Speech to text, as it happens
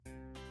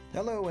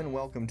Hello and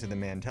welcome to the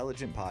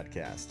Mantelligent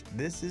Podcast.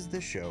 This is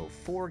the show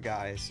for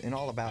guys and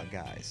all about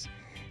guys.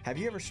 Have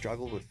you ever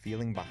struggled with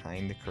feeling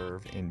behind the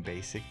curve in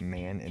basic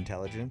man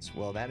intelligence?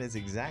 Well, that is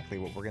exactly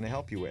what we're going to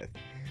help you with.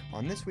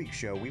 On this week's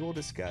show, we will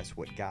discuss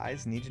what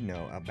guys need to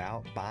know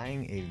about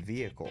buying a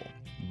vehicle.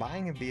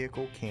 Buying a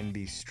vehicle can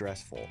be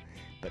stressful,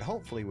 but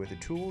hopefully with the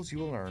tools you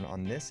will learn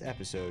on this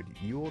episode,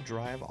 you will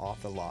drive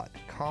off the lot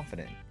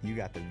confident you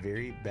got the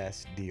very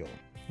best deal.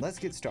 Let's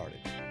get started.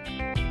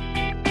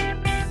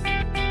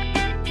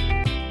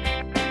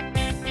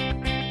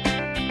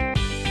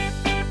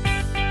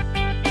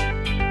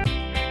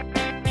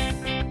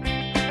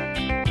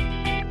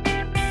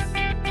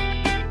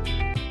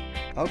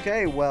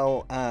 Okay,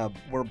 well,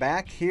 we're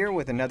back here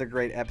with another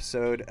great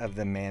episode of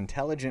the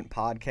Mantelligent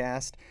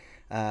Podcast.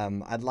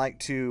 I'd like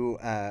to,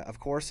 of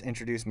course,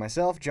 introduce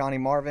myself, Johnny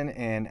Marvin,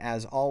 and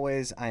as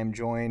always, I am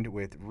joined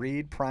with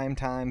Reed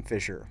Primetime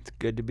Fisher. It's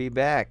good to be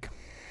back.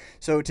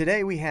 So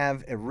today we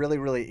have a really,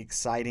 really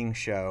exciting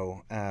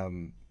show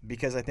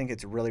because I think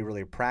it's really,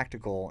 really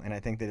practical, and I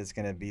think that it's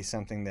going to be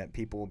something that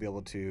people will be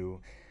able to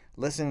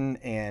listen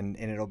and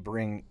it'll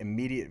bring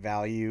immediate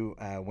value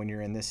when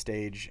you're in this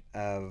stage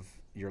of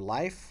your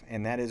life,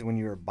 and that is when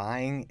you're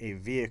buying a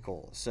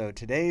vehicle. So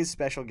today's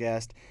special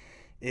guest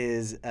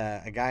is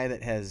a guy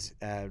that has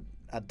a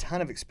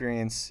ton of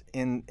experience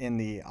in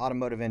the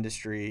automotive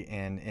industry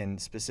and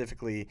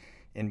specifically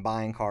in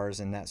buying cars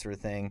and that sort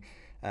of thing.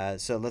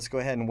 So let's go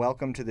ahead and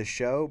welcome to the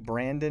show,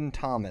 Brandon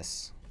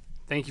Thomas.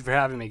 Thank you for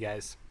having me,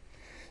 guys.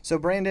 So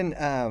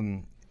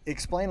Brandon,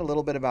 explain a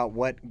little bit about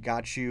what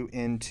got you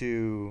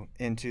into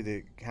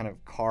the kind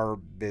of car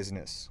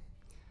business.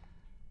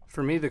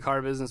 For me, the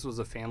car business was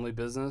a family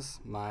business.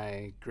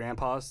 My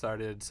grandpa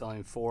started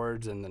selling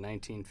Fords in the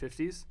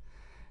 1950s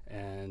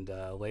and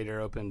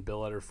later opened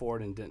Bill Utter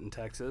Ford in Denton,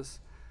 Texas.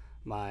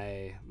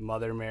 My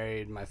mother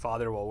married my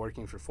father while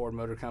working for Ford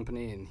Motor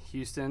Company in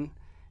Houston,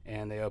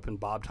 and they opened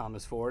Bob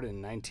Thomas Ford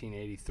in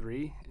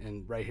 1983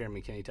 right here in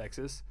McKinney,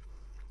 Texas.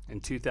 In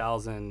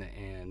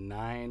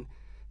 2009,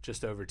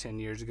 just over 10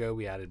 years ago,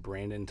 we added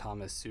Brandon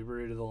Thomas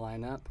Subaru to the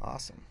lineup.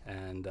 Awesome.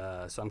 And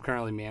so I'm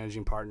currently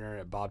managing partner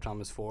at Bob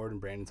Thomas Ford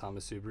and Brandon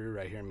Thomas Subaru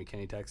right here in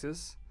McKinney,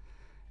 Texas.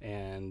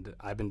 And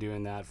I've been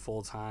doing that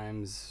full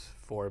times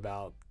for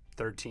about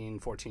 13,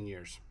 14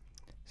 years.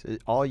 So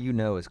all you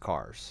know is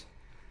cars,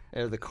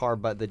 or the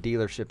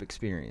dealership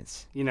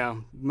experience. You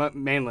know,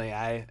 mainly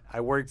I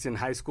worked in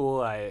high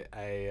school.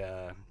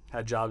 I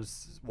had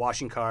jobs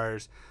washing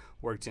cars,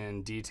 worked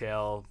in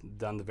detail,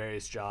 done the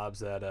various jobs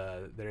that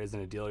there is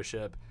in a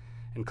dealership.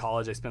 In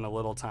college, I spent a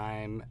little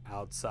time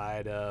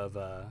outside of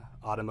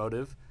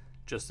automotive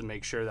just to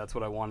make sure that's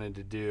what I wanted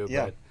to do.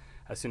 Yeah. But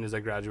as soon as I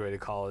graduated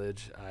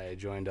college, I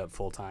joined up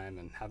full-time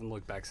and haven't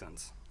looked back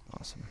since.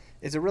 Awesome.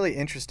 It's a really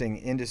interesting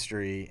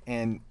industry,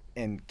 and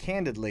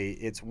candidly,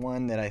 it's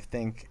one that I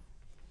think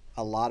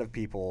a lot of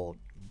people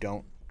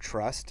don't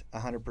trust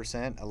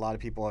 100%. A lot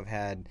of people have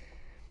had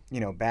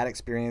bad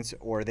experience,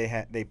 or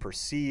they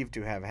perceive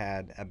to have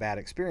had a bad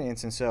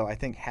experience. And so I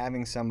think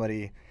having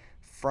somebody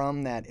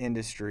from that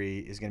industry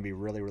is going to be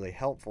really, really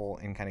helpful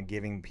in kind of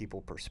giving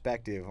people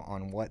perspective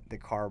on what the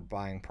car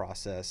buying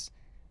process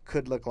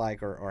could look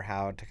like or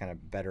how to kind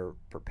of better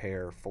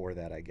prepare for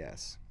that, I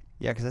guess.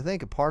 Yeah, because I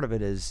think a part of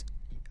it is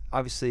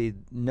obviously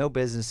no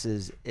business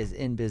is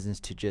in business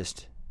to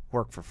just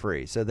work for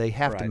free. So they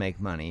have to make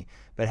money.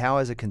 But how,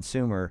 as a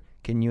consumer,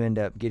 can you end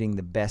up getting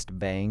the best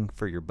bang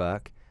for your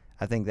buck?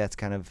 I think that's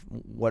kind of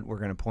what we're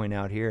going to point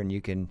out here, and you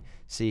can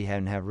see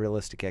and have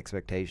realistic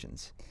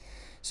expectations.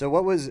 So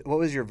what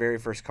was your very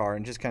first car,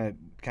 and just kind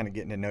of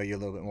getting to know you a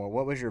little bit more,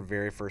 what was your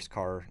very first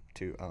car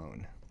to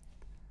own?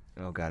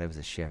 Oh, God, it was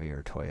a Chevy or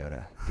a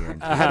Toyota.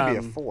 It had to be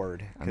a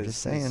Ford. I'm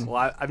just saying.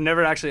 Well, I've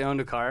never actually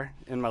owned a car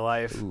in my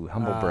life. Ooh,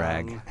 humble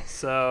brag.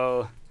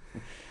 So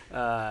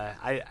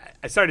I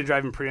started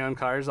driving pre-owned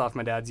cars off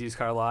my dad's used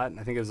car lot.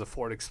 I think it was a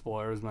Ford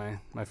Explorer was my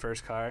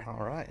first car.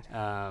 All right.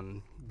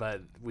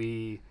 But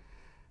we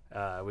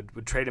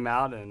would trade them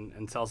out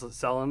and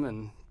sell them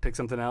and pick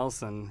something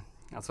else, and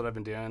that's what I've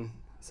been doing.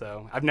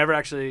 So I've never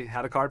actually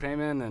had a car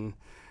payment and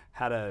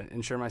had to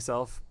insure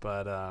myself,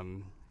 but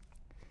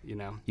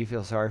You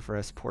feel sorry for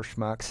us poor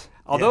schmucks?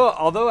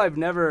 Although I've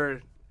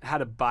never had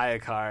to buy a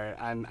car,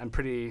 I'm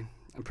pretty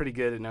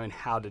good at knowing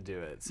how to do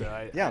it. So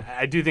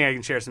I do think I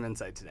can share some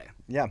insight today.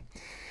 Yeah.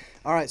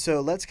 All right, so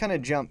let's kind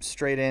of jump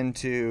straight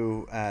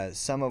into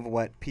some of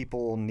what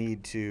people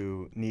need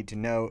to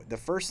know. The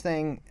first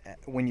thing,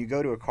 when you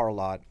go to a car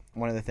lot,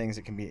 one of the things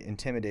that can be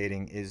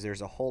intimidating is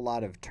there's a whole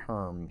lot of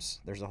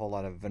terms. There's a whole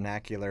lot of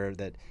vernacular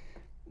that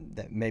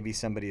maybe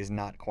somebody is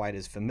not quite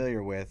as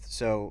familiar with.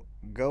 So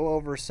go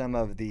over some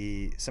of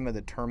the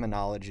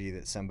terminology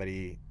that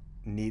somebody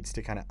needs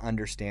to kind of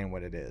understand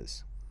what it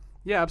is.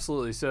 Yeah,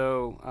 absolutely.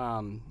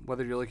 So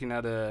whether you're looking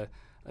at a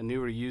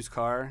new or used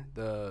car,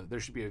 there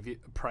should be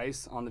a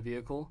price on the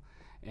vehicle.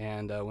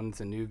 And when it's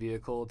a new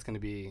vehicle, it's going to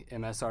be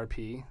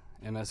MSRP.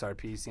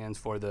 MSRP stands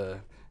for the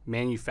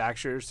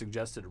manufacturer's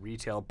suggested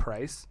retail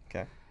price.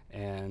 Okay.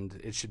 and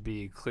it should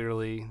be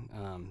clearly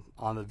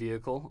on the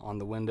vehicle, on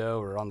the window,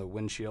 or on the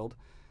windshield.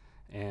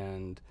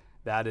 And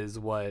that is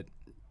what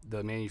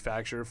the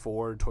manufacturer,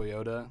 Ford,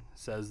 Toyota,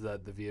 says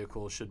that the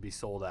vehicle should be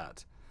sold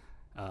at.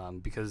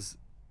 Because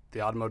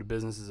the automotive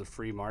business is a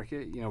free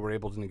market, we're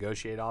able to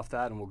negotiate off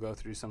that, and we'll go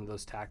through some of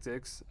those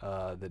tactics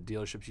that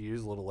dealerships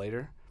use a little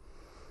later.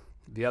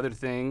 The other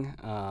thing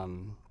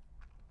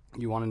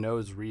you want to know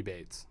is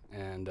rebates.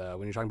 And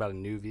when you're talking about a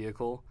new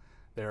vehicle,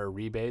 there are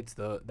rebates.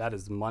 That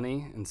is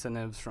money,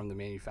 incentives from the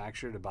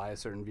manufacturer to buy a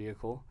certain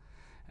vehicle.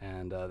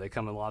 And they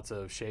come in lots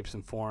of shapes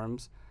and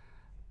forms.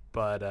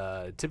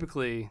 But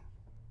typically,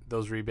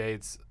 those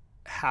rebates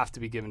have to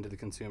be given to the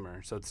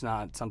consumer. So it's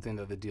not something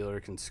that the dealer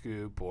can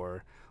scoop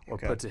or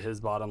put to his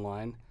bottom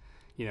line.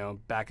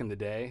 Back in the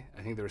day,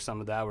 I think there was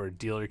some of that where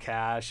dealer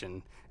cash,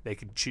 and they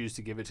could choose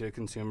to give it to a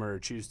consumer or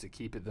choose to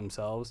keep it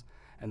themselves.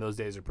 And those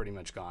days are pretty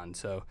much gone.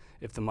 So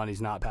if the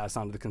money's not passed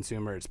on to the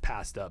consumer, it's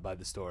passed up by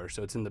the store.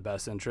 So it's in the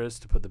best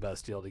interest to put the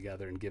best deal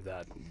together and give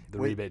the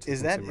rebate to the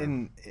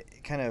consumer. Is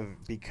that kind of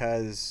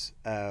because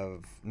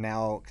of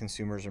now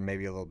consumers are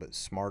maybe a little bit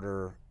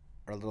smarter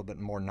or a little bit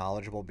more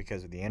knowledgeable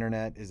because of the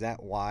internet? Is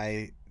that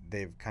why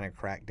they've kind of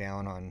cracked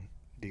down on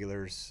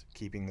dealers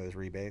keeping those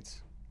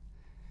rebates?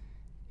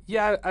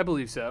 Yeah, I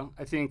believe so.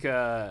 I think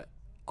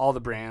all the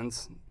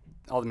brands,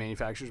 all the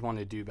manufacturers want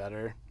to do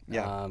better.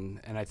 Yeah.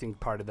 And I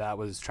think part of that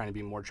was trying to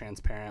be more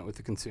transparent with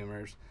the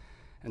consumers.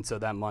 And so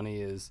that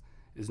money is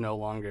no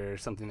longer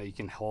something that you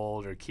can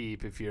hold or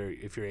keep if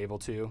you're able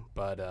to,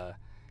 but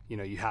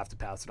you have to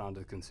pass it on to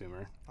the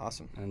consumer.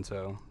 Awesome. And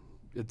so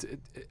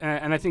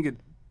and I think it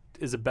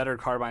is a better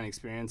car buying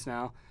experience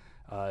now,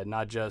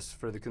 not just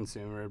for the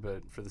consumer,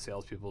 but for the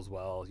salespeople as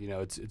well.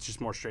 It's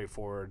just more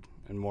straightforward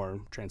and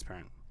more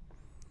transparent.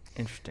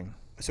 Interesting.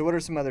 So what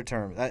are some other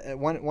terms?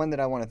 One that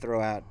I want to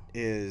throw out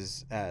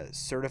is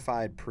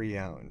certified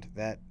pre-owned.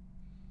 That,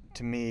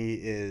 to me,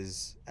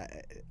 is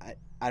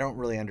I don't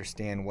really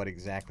understand what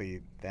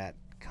exactly that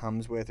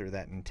comes with or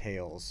that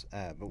entails.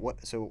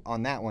 So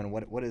on that one,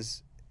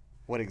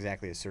 what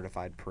exactly is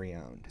certified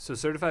pre-owned? So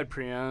certified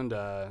pre-owned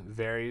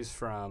varies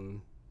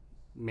from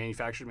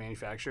manufacturer to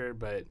manufacturer,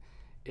 but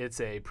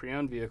it's a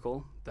pre-owned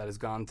vehicle that has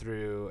gone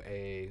through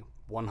a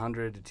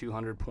 100 to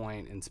 200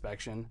 point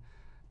inspection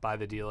by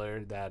the dealer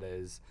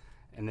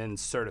and then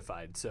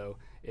certified. So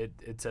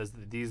it says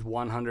that these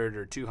 100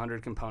 or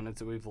 200 components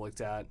that we've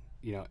looked at,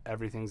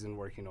 everything's in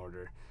working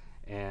order.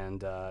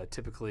 And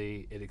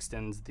typically it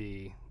extends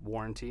the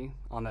warranty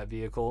on that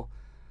vehicle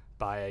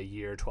by a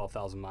year,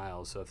 12,000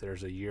 miles. So if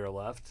there's a year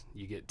left,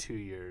 you get 2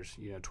 years,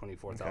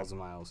 24,000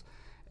 miles.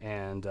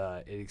 And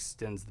it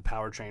extends the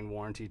powertrain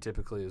warranty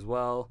typically as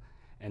well.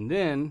 And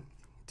then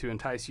to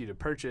entice you to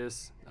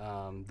purchase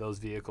those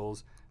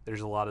vehicles,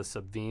 there's a lot of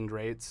subvened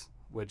rates,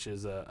 which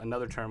is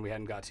another term we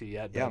hadn't got to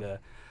yet. Yeah.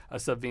 But a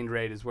subvened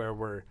rate is where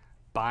we're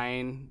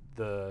buying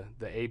the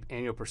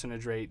annual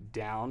percentage rate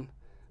down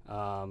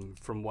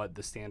from what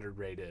the standard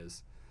rate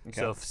is. Okay.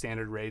 So if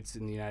standard rates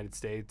in the United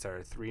States are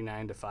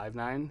 3.9 to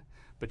 5.9,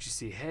 but you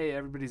see, hey,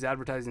 everybody's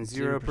advertising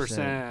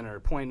 0% or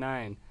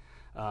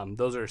 0.9,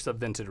 those are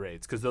subvented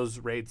rates because those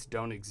rates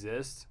don't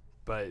exist,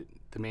 but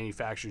the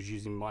manufacturer's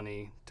using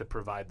money to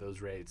provide those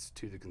rates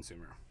to the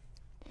consumer.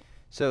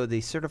 So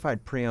the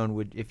certified pre-owned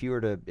would, if you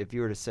were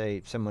to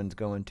say someone's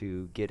going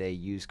to get a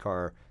used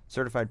car,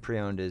 certified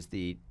pre-owned is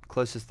the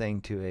closest thing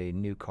to a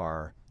new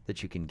car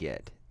that you can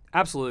get.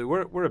 Absolutely,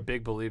 we're a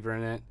big believer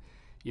in it.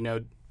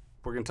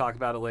 We're going to talk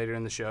about it later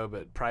in the show,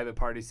 but private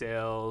party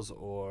sales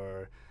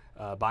or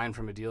buying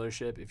from a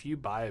dealership, if you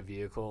buy a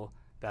vehicle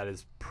that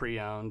is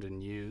pre-owned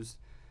and used,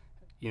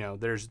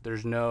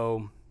 there's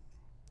no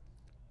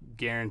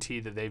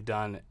guarantee that they've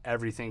done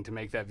everything to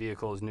make that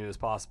vehicle as new as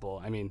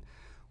possible. I mean,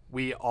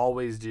 we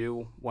always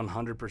do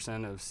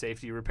 100% of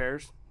safety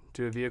repairs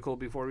to a vehicle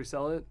before we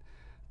sell it,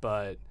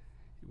 but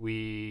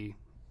we,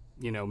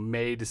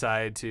 may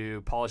decide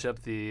to polish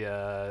up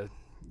the,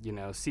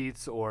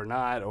 seats or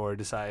not, or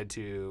decide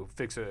to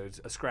fix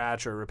a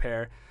scratch or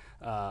repair.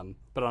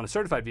 But on a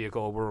certified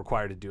vehicle, we're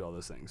required to do all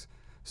those things.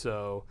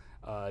 So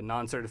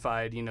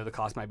non-certified, the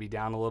cost might be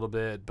down a little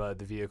bit, but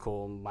the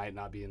vehicle might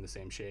not be in the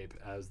same shape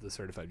as the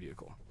certified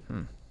vehicle.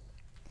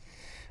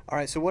 All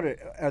right. So,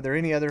 are there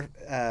any other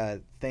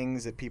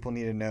things that people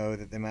need to know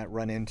that they might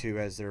run into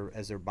as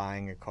they're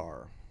buying a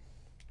car?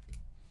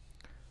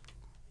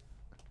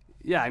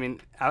 Yeah, I mean,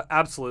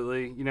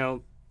 absolutely.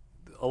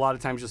 A lot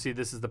of times you'll see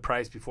this is the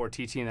price before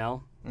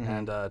TT&L,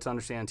 and to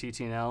understand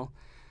TT&L,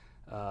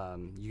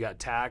 you got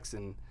tax,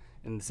 and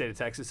in the state of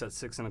Texas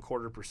that's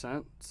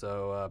 6.25%.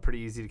 So pretty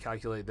easy to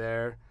calculate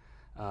there.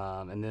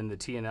 And then the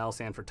T&L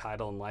stand for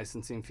title and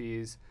licensing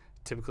fees.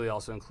 Typically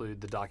also include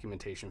the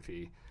documentation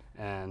fee.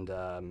 And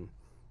and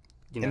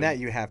that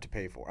you have to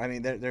pay for. I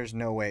mean, there's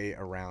no way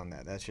around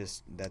that.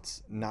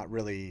 That's not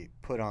really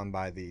put on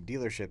by the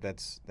dealership.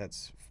 That's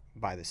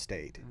by the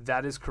state.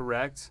 That is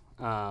correct.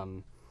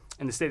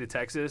 In the state of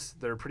Texas,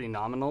 they're pretty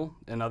nominal.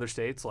 In other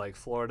states like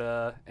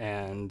Florida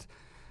and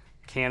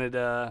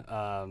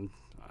Canada,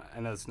 I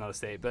know it's not a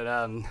state, but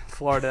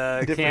Florida,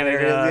 Different Canada,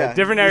 areas, yeah.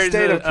 different The areas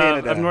state of of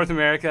Canada. North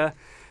America,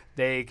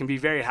 they can be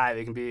very high.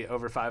 They can be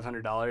over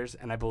 $500,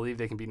 and I believe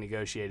they can be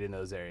negotiated in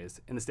those areas.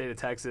 In the state of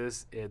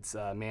Texas, it's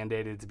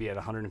mandated to be at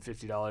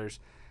 $150.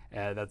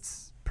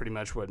 That's pretty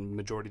much what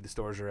majority of the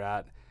stores are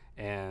at,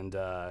 and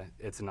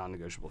it's a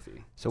non-negotiable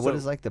fee. So what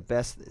is like the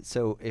best?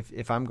 So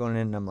if I'm going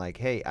in and I'm like,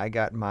 hey, I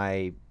got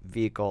my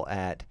vehicle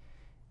at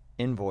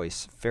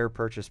invoice, fair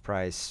purchase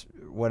price,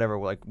 whatever.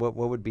 Like what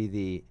would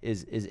be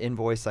is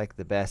invoice like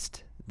the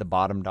best, the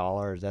bottom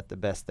dollar? Is that the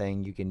best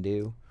thing you can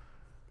do?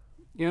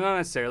 Not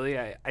necessarily.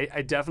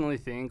 I definitely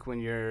think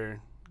when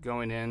you're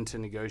going in to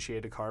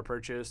negotiate a car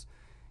purchase,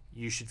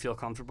 you should feel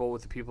comfortable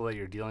with the people that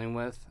you're dealing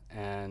with,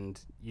 and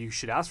you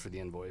should ask for the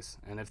invoice.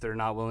 And if they're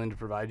not willing to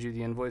provide you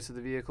the invoice of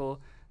the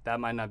vehicle, that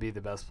might not be the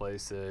best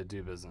place to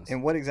do business.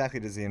 And what exactly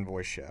does the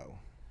invoice show?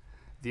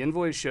 The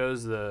invoice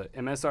shows the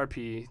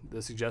MSRP,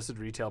 the suggested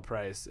retail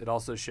price. It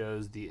also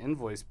shows the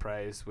invoice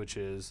price, which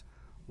is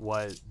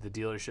what the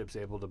dealership's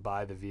able to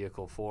buy the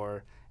vehicle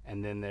for.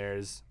 And then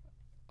there's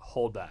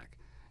holdback.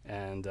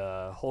 And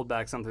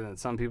holdback, something that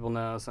some people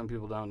know, some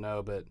people don't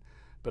know, but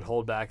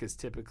holdback is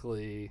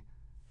typically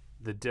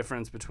the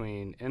difference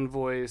between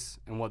invoice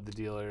and what the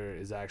dealer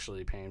is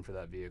actually paying for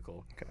that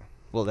vehicle. Okay.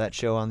 Will that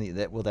show on the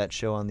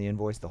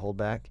invoice, the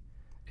holdback?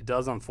 It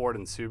does on Ford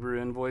and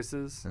Subaru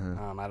invoices.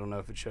 I don't know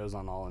if it shows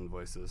on all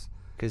invoices.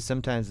 Because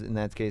sometimes in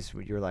that case,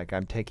 you're like,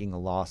 I'm taking a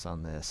loss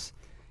on this.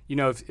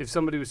 If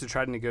somebody was to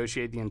try to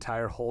negotiate the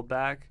entire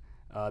holdback,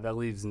 that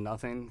leaves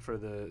nothing for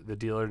the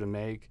dealer to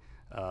make.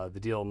 The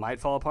deal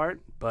might fall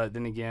apart, but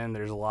then again,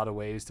 there's a lot of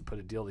ways to put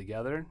a deal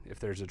together. If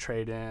there's a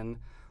trade-in,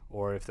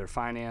 or if they're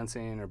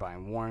financing or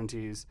buying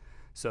warranties.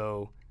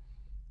 So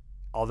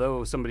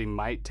although somebody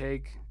might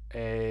take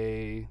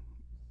a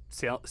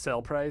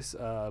sale price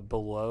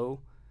below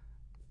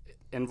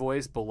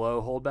invoice,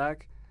 below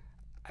holdback,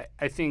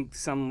 I think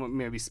some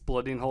maybe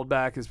splitting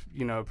holdback is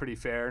pretty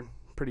fair.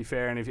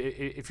 And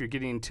if you're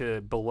getting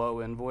to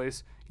below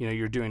invoice,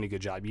 you're doing a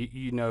good job.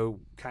 You know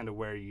kind of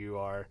where you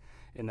are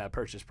in that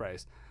purchase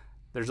price.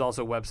 There's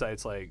also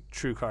websites like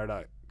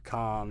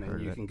TrueCar.com,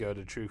 and you can go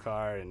to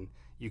TrueCar and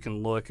you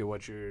can look at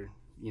what your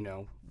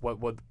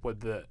what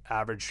the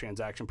average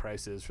transaction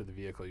price is for the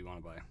vehicle you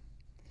want to buy.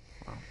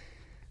 Wow.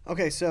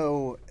 Okay,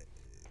 so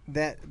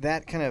that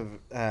kind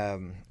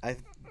of I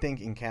think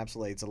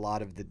encapsulates a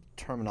lot of the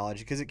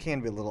terminology, because it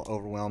can be a little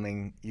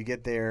overwhelming. You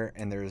get there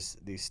and there's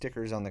these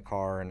stickers on the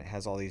car and it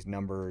has all these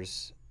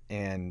numbers,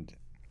 and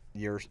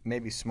you're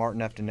maybe smart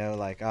enough to know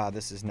like,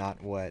 this is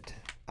not what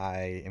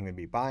I am going to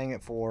be buying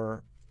it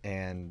for,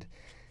 and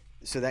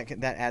so that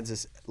adds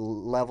this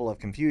level of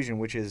confusion,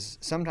 which is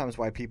sometimes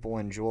why people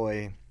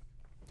enjoy,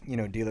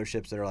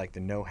 dealerships that are like the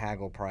no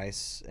haggle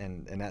price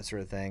and that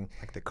sort of thing.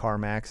 Like the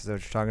CarMax, is that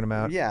what you're talking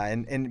about? Yeah,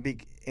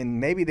 and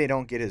maybe they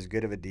don't get as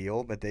good of a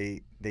deal, but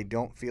they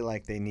don't feel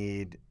like they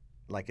need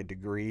like a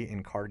degree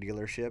in car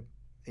dealership,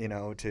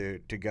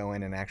 to go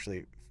in and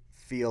actually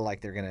feel like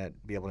they're going to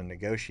be able to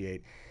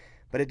negotiate.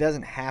 But it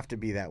doesn't have to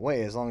be that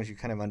way, as long as you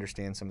kind of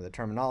understand some of the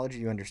terminology,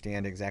 you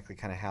understand exactly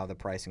kind of how the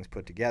pricing's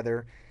put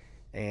together.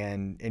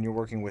 And you're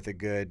working with a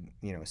good,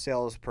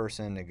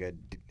 salesperson, a good,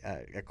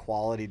 a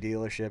quality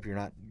dealership. You're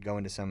not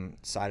going to some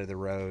side of the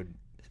road,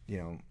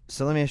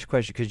 So let me ask you a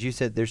question, because you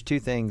said there's two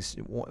things.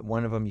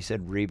 One of them, you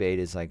said rebate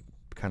is like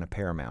kind of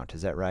paramount.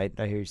 Is that right?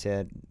 I hear you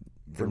said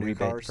for new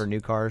cars. For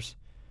new cars.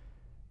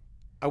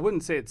 I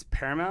wouldn't say it's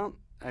paramount.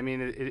 I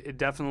mean, it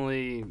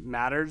definitely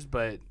matters,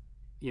 but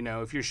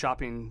if you're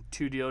shopping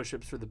two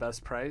dealerships for the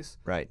best price,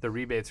 right, the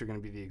rebates are going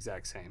to be the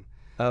exact same.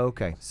 Oh,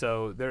 okay.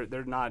 So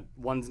they're not,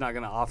 one's not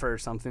going to offer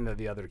something that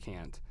the other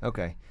can't.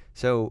 Okay.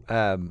 So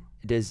with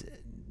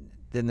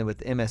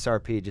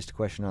MSRP, just a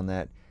question on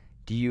that.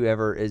 Do you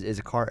ever is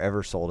a car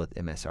ever sold at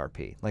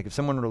MSRP? Like if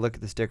someone were to look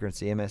at the sticker and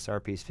see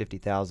MSRP is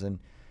 $50,000,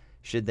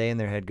 should they in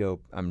their head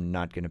go, I'm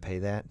not going to pay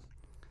that?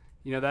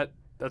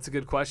 That's a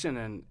good question,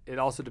 and it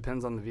also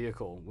depends on the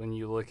vehicle. When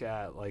you look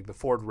at like the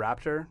Ford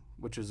Raptor,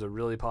 which is a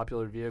really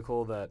popular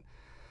vehicle that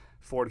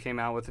Ford came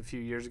out with a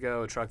few years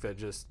ago, a truck that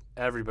just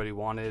everybody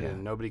wanted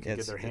and nobody could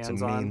get their hands on.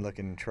 It's a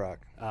mean-looking truck.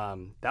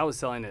 That was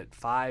selling at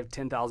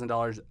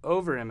 $10,000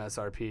 over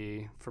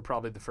MSRP for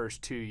probably the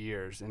first 2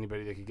 years,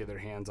 anybody that could get their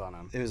hands on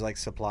them. It was like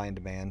supply and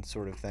demand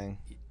sort of thing.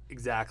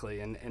 Exactly,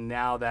 and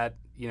now that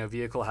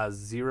vehicle has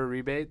zero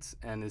rebates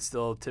and is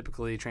still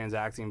typically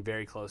transacting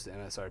very close to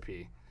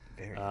MSRP.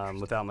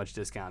 Without much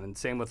discount. And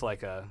same with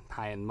like a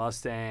high-end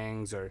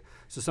Mustangs, or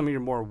so some of your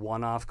more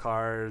one-off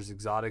cars,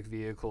 exotic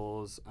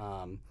vehicles,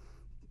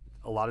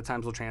 a lot of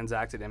times will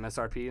transact at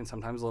MSRP and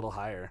sometimes a little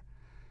higher.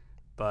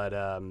 But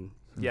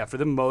for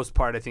the most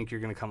part, I think you're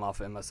going to come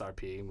off of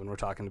MSRP when we're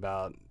talking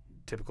about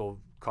typical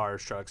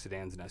cars, trucks,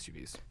 sedans, and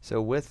SUVs.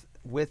 So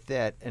with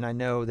that, and I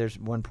know there's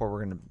one part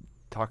we're going to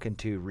talk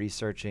into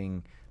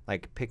researching,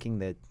 like picking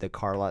the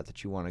car lot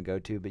that you want to go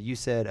to. But you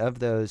said of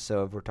those,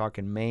 so if we're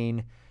talking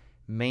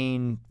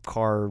main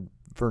car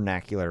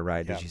vernacular,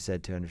 right, yep, as you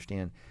said, to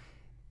understand,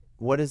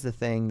 what is the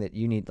thing that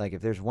you need? Like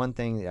if there's one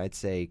thing that I'd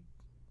say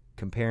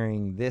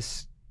comparing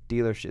this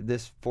dealership,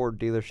 this Ford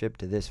dealership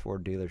to this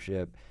Ford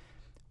dealership,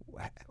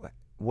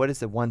 what is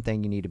the one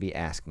thing you need to be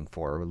asking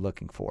for or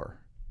looking for?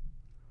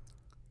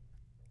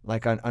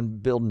 Like on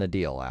building a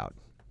deal out.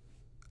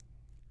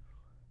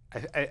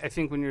 I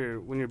think when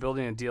you're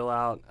building a deal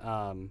out,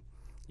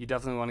 you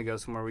definitely want to go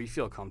somewhere where you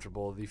feel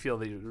comfortable. You feel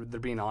that they're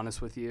being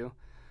honest with you.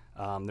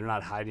 They're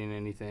not hiding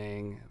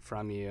anything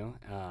from you.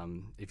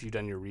 If you've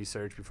done your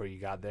research before you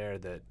got there,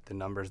 that the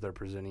numbers they're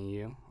presenting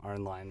you are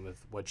in line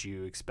with what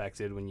you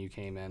expected when you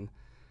came in.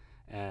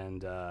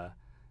 And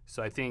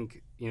so I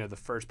think, the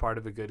first part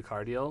of a good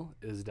car deal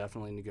is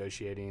definitely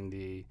negotiating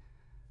the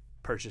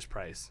purchase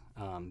price.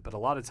 But a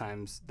lot of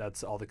times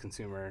that's all the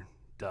consumer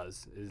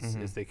does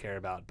is they care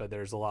about. But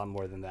there's a lot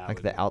more than that.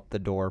 Like the out the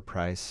door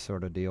price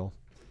sort of deal.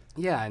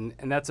 Yeah, and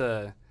that's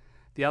the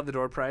out the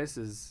door price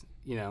is,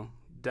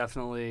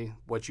 definitely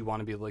what you want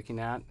to be looking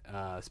at,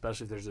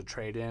 especially if there's a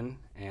trade-in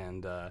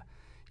and,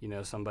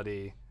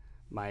 somebody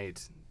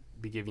might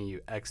be giving you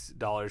X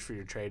dollars for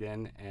your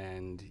trade-in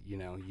and,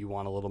 you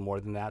want a little more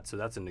than that. So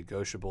that's a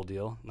negotiable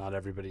deal. Not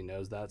everybody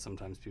knows that.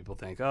 Sometimes people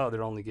think, oh,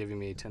 they're only giving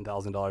me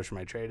 $10,000 for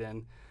my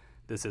trade-in.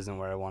 This isn't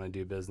where I want to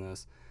do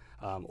business.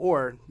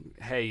 Or,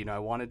 hey, I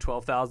wanted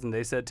 $12,000.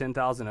 They said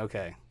 $10,000.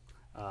 Okay.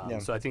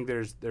 So I think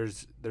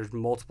there's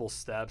multiple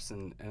steps,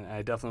 and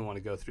I definitely want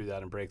to go through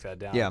that and break that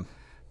down. Yeah.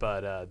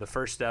 But the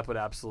first step would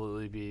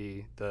absolutely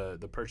be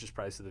the purchase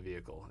price of the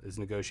vehicle, is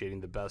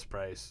negotiating the best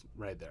price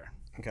right there.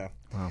 Okay.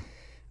 Wow.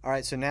 All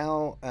right. So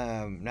now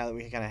that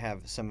we kind of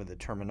have some of the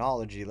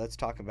terminology, let's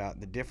talk about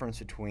the difference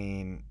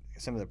between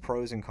some of the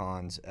pros and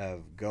cons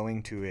of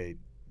going to a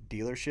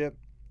dealership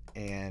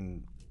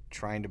and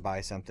trying to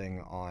buy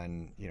something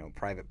on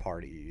private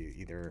party,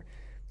 either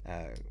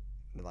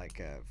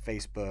like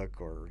Facebook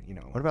or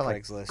what about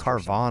Craigslist like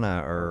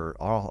Carvana or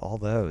all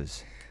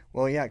those?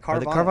 Well, yeah,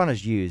 Carvana.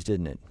 Carvana's used,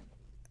 isn't it?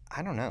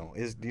 I don't know.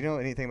 Do you know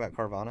anything about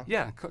Carvana?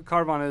 Yeah,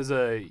 Carvana is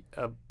a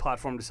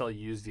platform to sell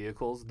used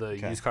vehicles. The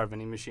used car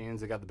vending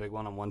machines. They got the big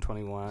one on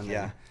 121.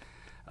 Yeah.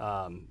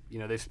 And,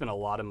 they've spent a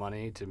lot of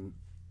money to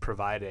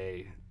provide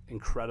a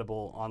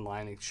incredible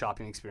online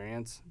shopping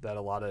experience that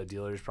a lot of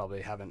dealers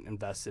probably haven't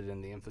invested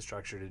in the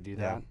infrastructure to do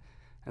that.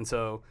 And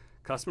so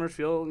customers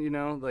feel,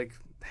 like,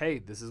 hey,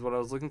 this is what I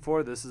was looking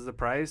for. This is the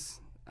price.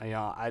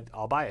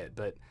 I'll buy it.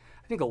 But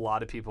I think a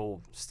lot of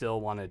people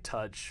still want to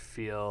touch,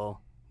 feel,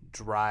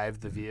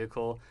 drive the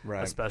vehicle,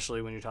 right,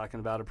 especially when you're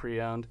talking about a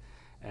pre-owned.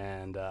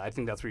 And I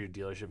think that's where your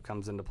dealership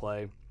comes into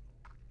play.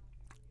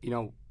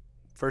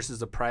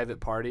 Versus a private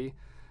party,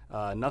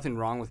 nothing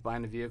wrong with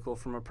buying a vehicle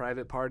from a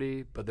private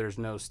party, but there's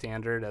no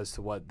standard as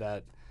to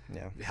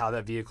how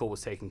that vehicle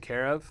was taken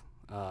care of,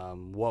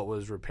 what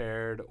was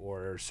repaired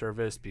or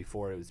serviced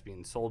before it was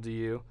being sold to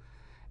you.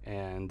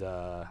 And,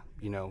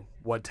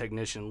 what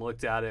technician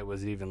looked at it,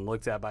 was it even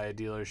looked at by a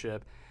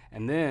dealership?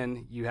 And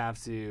then you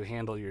have to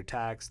handle your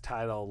tax,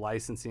 title,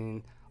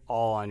 licensing,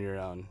 all on your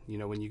own.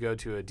 When you go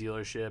to a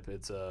dealership,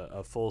 it's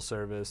a full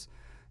service.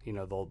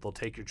 They'll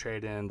take your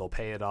trade-in, they'll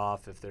pay it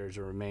off if there's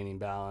a remaining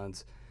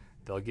balance.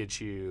 They'll get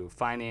you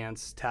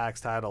finance,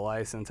 tax, title,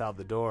 license out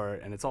the door,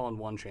 and it's all in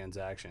one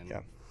transaction.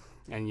 Yeah.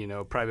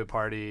 And, private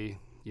party,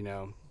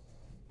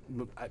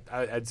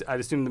 I'd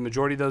assume the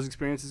majority of those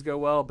experiences go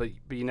well, but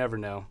you never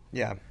know.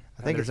 Yeah,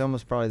 I think it's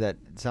almost probably that.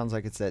 It sounds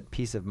like it's that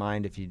peace of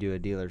mind if you go to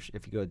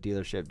a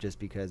dealership, just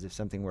because if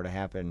something were to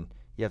happen,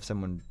 you have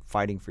someone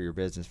fighting for your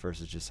business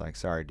versus just like,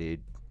 sorry,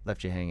 dude,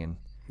 left you hanging.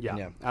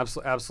 Yeah.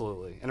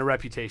 Absolutely, and a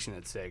reputation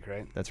at stake,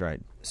 right? That's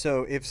right.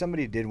 So if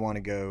somebody did want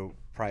to go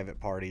private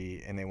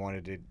party and they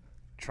wanted to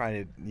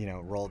try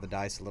to roll the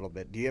dice a little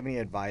bit, do you have any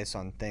advice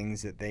on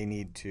things that they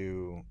need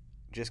to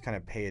just kind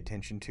of pay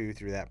attention to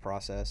through that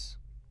process?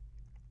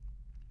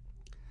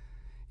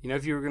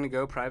 If you were going to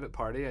go private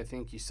party, I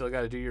think you still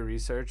got to do your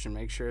research and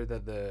make sure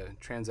that the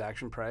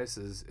transaction price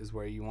is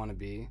where you want to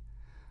be.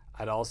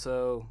 I'd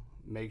also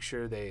make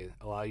sure they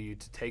allow you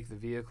to take the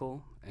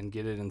vehicle and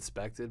get it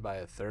inspected by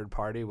a third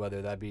party,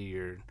 whether that be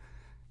your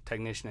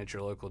technician at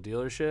your local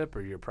dealership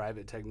or your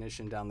private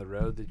technician down the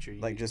road that you're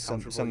like just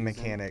some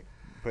mechanic.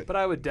 But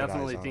I would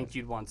definitely think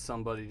you'd want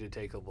somebody to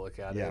take a look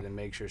at it and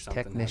make sure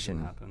something technician,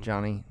 hasn't happened.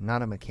 Johnny,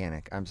 not a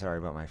mechanic. I'm sorry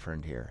about my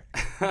friend here.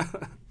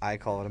 I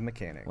call it a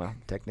mechanic. Well,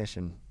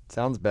 technician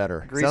sounds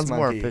better. Grease sounds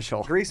monkey. More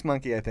official. Grease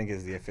monkey, I think,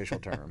 is the official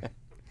term.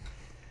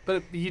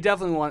 But you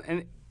definitely want,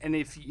 and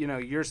if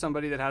you're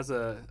somebody that has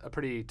a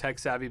pretty tech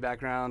savvy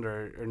background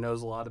or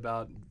knows a lot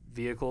about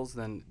vehicles,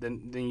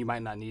 then you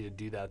might not need to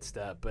do that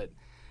step. But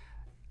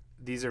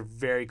these are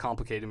very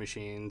complicated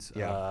machines,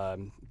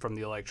 from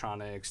the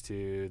electronics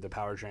to the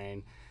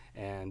powertrain,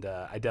 and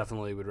I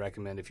definitely would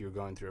recommend, if you're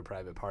going through a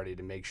private party,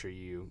 to make sure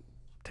you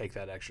take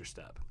that extra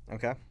step.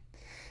 Okay.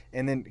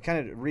 And then kind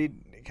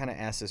of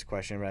ask this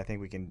question, but I think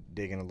we can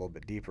dig in a little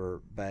bit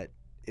deeper. But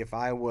if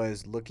I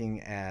was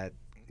looking at,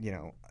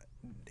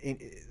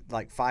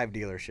 like 5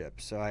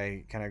 dealerships, so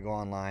I kind of go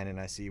online and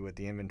I see what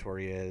the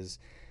inventory is.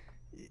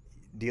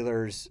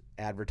 Dealers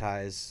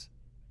advertise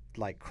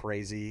like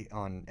crazy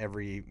on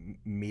every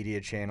media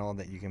channel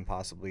that you can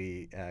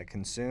possibly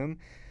consume.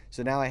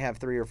 So now I have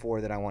 3 or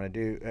 4 that I want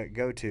to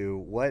go to.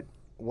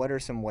 What are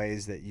some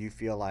ways that you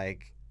feel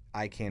like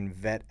I can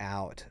vet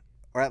out,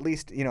 or at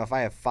least, if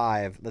I have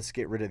 5, let's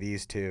get rid of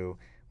these 2.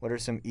 What are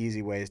some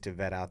easy ways to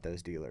vet out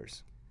those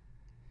dealers?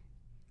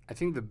 I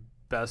think the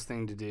best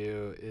thing to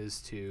do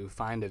is to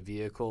find a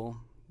vehicle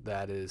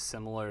that is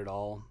similar at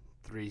all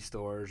 3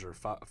 stores or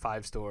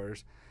 5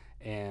 stores,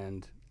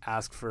 and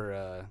ask for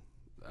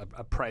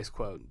a price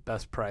quote,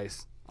 best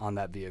price on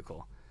that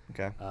vehicle.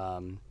 Okay.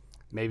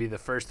 Maybe the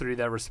first 3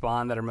 that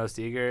respond that are most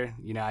eager,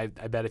 I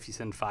bet if you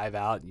send 5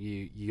 out,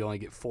 you only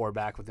get 4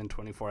 back within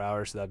 24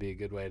 hours. So that'd be a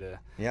good way to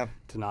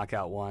knock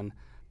out one.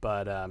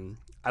 But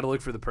I'd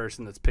look for the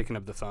person that's picking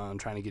up the phone,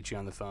 trying to get you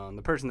on the phone,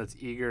 the person that's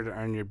eager to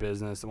earn your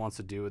business, that wants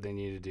to do what they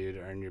need to do to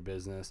earn your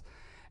business.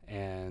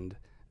 And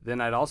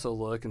then I'd also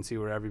look and see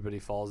where everybody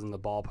falls in the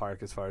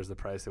ballpark as far as the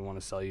price they want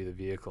to sell you the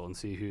vehicle, and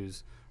see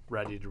who's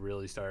ready to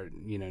really start,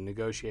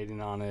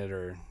 negotiating on it,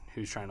 or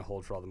who's trying to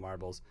hold for all the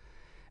marbles.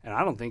 And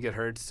I don't think it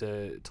hurts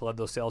to let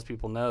those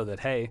salespeople know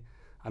that, hey,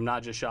 I'm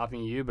not just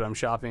shopping you, but I'm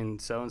shopping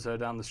so-and-so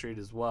down the street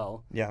as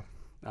well. Yeah.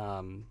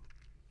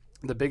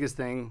 The biggest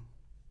thing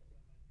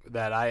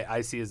that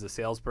I see as a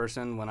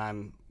salesperson when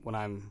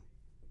I'm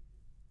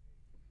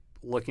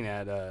looking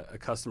at a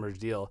customer's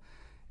deal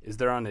is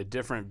they're on a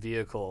different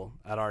vehicle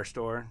at our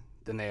store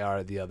than they are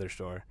at the other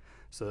store.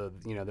 So,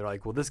 they're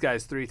like, well, this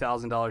guy's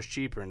 $3,000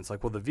 cheaper. And it's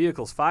like, well, the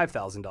vehicle's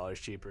 $5,000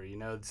 cheaper.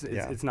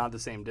 It's not the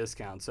same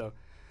discount. So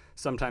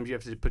sometimes you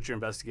have to put your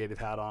investigative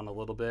hat on a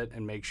little bit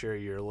and make sure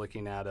you're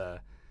looking at a,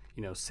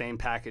 same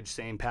package,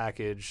 same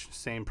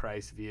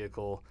price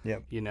vehicle,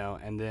 Yep.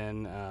 And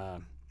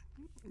then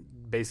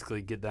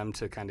basically get them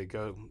to kind of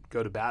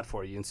go to bat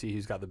for you and see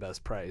who's got the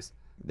best price.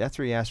 That's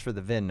where you ask for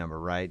the VIN number,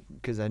 right?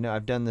 Because I know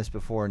I've done this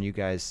before, and you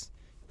guys,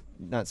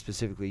 not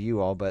specifically you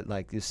all, but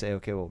like you say,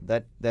 okay, well,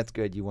 that's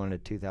good. You want a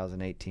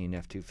 2018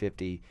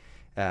 F-250.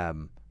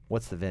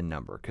 What's the VIN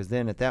number? Because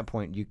then at that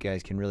point, you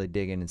guys can really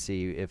dig in and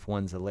see if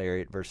one's a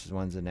Lariat versus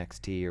one's an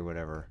XT or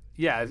whatever.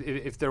 Yeah,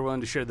 if they're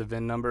willing to share the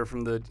VIN number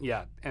from the,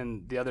 yeah.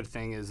 And the other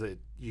thing is that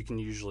you can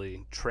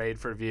usually trade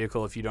for a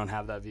vehicle if you don't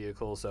have that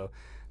vehicle. So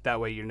that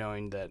way you're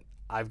knowing that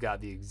I've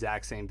got the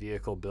exact same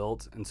vehicle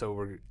built, and so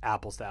we're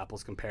apples to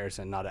apples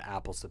comparison, not an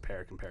apples to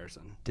pear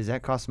comparison. Does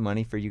that cost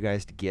money for you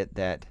guys to get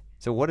that?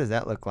 So what does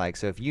that look like?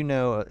 So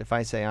if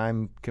I say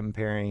I'm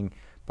comparing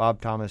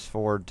Bob Thomas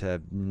Ford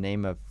to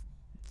name a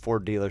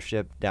Ford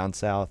dealership down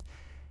south,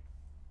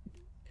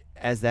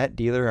 as that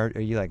dealer,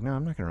 are you like, no,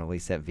 I'm not going to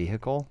release that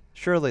vehicle?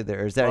 Surely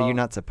there is that. Well, are you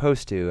not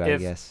supposed to? I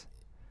guess.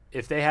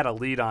 If they had a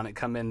lead on it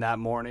come in that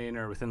morning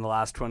or within the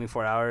last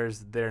 24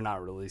 hours, they're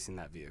not releasing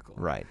that vehicle.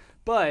 Right.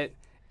 But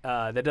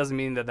that doesn't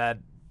mean that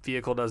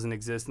vehicle doesn't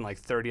exist in like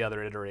 30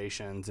 other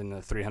iterations in a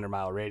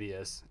 300-mile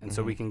radius. And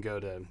so we can go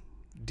to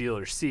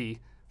dealer C,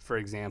 for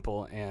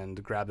example,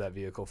 and grab that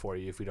vehicle for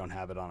you if we don't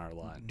have it on our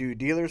lot. Do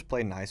dealers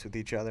play nice with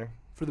each other?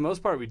 For the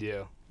most part, we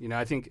do.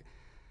 I think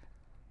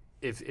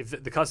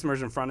if the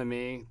customer's in front of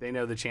me, they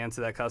know the chance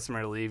of that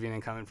customer leaving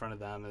and coming in front of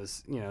them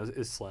is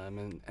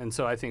slim. And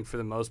so I think for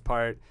the most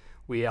part,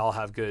 we all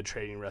have good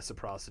trading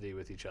reciprocity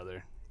with each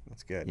other.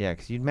 That's good. Yeah,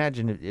 because you'd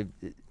imagine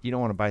you don't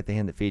want to bite the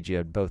hand that feeds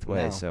you both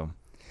ways. No. So,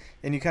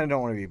 and you kind of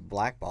don't want to be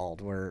blackballed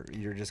where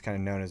you're just kind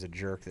of known as a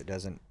jerk that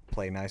doesn't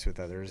play nice with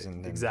others.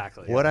 And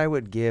exactly. What I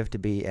would give to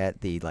be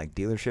at the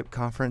dealership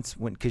conference,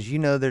 because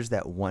there's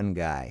that one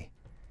guy,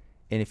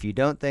 and if you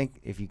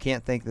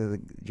can't think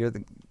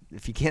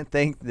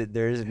that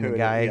there isn't a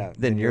guy,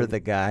 then you're the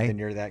guy. Then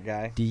you're that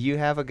guy. Do you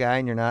have a guy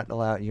and you're not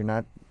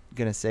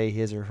gonna say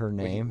his or her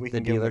name? We the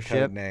can give dealership him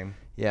a code name.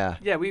 Yeah.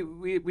 Yeah,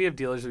 we have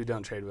dealers we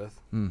don't trade with.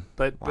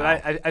 But Wow.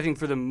 but I think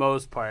for the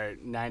most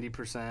part,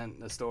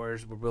 90% of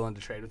stores we're willing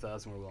to trade with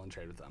us, and we're willing to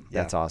trade with them.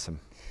 Yeah. That's awesome.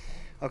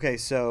 Okay,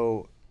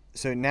 so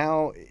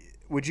now,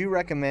 would you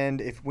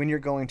recommend, when you're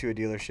going to a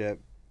dealership,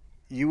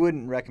 you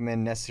wouldn't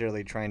recommend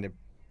necessarily trying to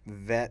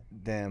vet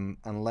them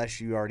unless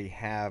you already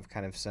have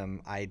kind of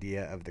some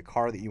idea of the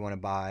car that you want to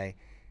buy,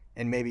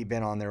 and maybe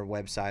been on their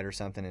website or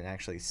something and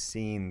actually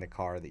seen the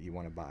car that you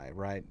want to buy,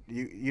 right?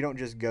 You don't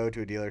just go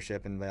to a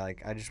dealership and be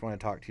like, I just want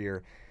to talk to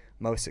your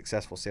most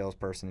successful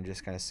salesperson and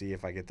just kind of see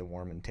if I get the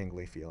warm and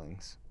tingly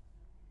feelings.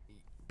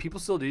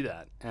 People still do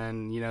that,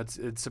 and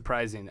it's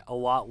surprising. A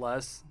lot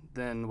less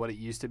than what it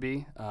used to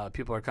be.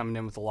 People are coming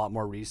in with a lot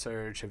more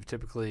research, have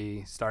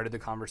typically started the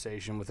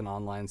conversation with an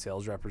online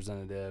sales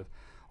representative,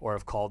 or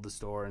have called the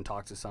store and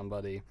talked to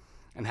somebody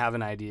and have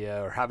an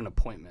idea or have an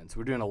appointment. So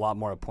we're doing a lot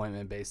more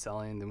appointment-based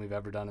selling than we've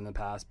ever done in the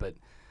past, but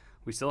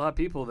we still have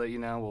people that,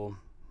 will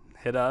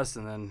hit us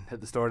and then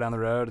hit the store down the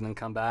road and then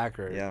come back,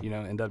 or,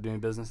 end up doing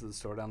business at the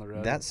store down the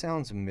road. That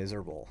sounds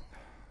miserable.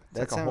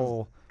 That's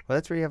well,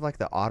 that's where you have like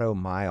the auto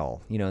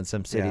mile, in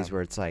some cities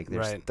where it's like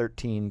there's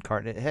 13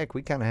 cart. Heck,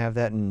 we kind of have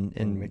that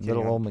in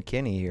little old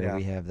McKinney here. Yeah.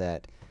 We have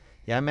that.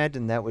 Yeah, I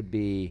imagine that would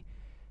be,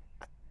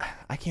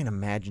 I can't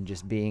imagine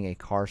just being a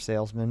car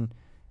salesman.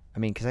 I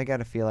mean, because I got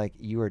to feel like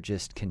you are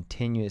just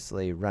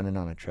continuously running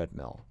on a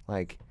treadmill.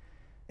 And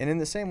in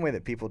the same way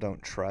that people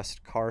don't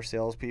trust car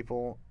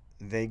salespeople,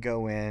 they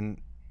go in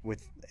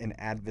with an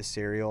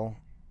adversarial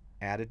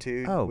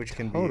attitude, which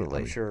can be,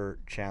 I'm sure,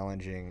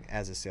 challenging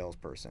as a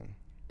salesperson.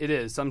 It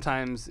is.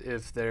 Sometimes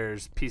if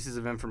there's pieces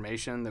of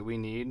information that we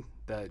need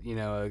that, you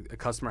know, a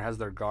customer has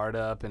their guard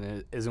up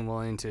and isn't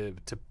willing to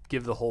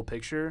give the whole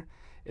picture,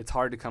 it's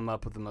hard to come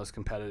up with the most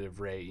competitive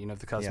rate. You know, if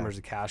the customer's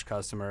a cash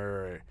customer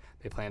or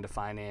they plan to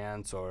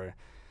finance, or,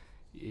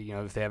 you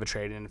know, if they have a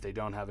trade-in, if they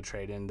don't have a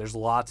trade-in, there's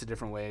lots of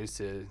different ways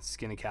to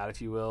skin a cat,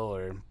 if you will,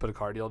 or put a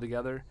car deal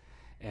together.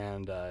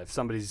 And if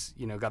somebody's,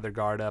 you know, got their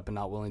guard up and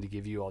not willing to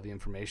give you all the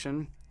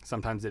information,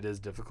 sometimes it is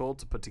difficult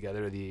to put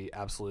together the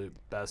absolute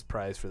best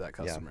price for that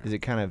customer. Is it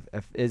kind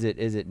of is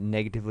it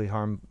negatively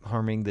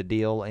harming the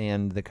deal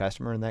and the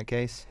customer in that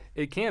case?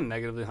 It can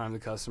negatively harm the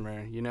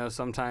customer. You know,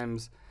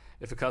 sometimes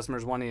if a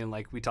customer's wanting,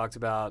 like we talked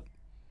about,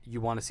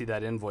 you want to see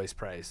that invoice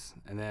price,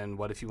 and then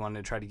what if you wanted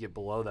to try to get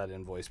below that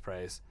invoice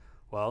price?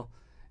 Well,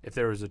 if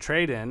there was a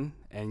trade-in,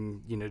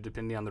 and, you know,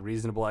 depending on the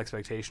reasonable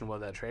expectation of what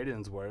that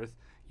trade-in's worth,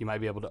 you might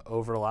be able to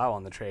over-allow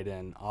on the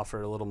trade-in,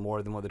 offer a little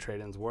more than what the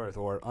trade-in's worth,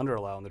 or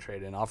under-allow on the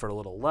trade-in, offer a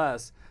little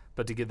less,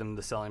 but to give them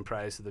the selling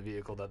price of the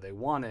vehicle that they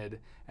wanted,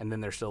 and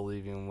then they're still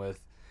leaving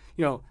with,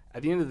 you know,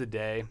 at the end of the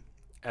day,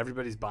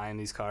 everybody's buying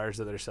these cars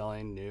that they're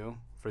selling new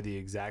for the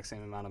exact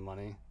same amount of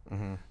money.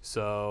 Mm-hmm.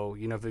 So,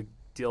 you know, if a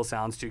deal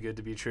sounds too good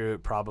to be true,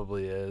 it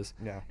probably is.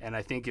 Yeah. And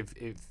I think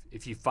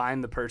if you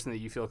find the person that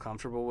you feel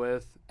comfortable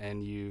with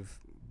and you've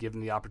given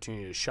the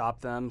opportunity to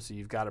shop them, so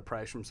you've got a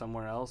price from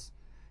somewhere else,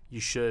 you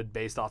should,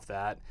 based off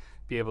that,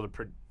 be able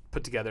to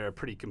put together a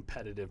pretty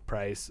competitive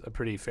price, a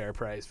pretty fair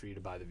price for you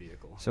to buy the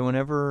vehicle. So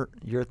whenever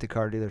you're at the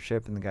car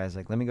dealership and the guy's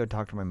like, let me go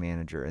talk to my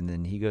manager, and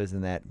then he goes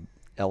in that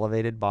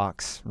elevated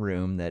box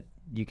room that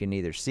you can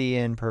either see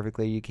in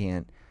perfectly, you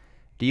can't.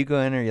 Do you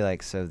go in, or you're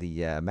like, so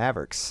the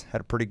Mavericks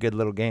had a pretty good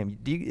little game?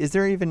 Is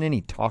there even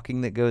any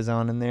talking that goes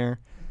on in there?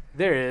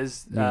 There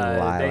is. You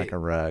lie like a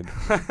rug.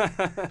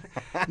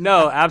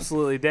 No,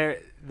 absolutely.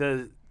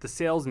 The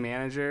sales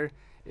manager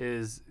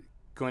is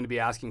going to be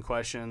asking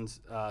questions,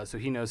 so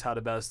he knows how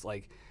to best,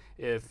 like,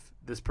 if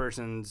this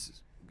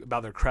person's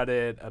about their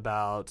credit,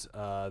 about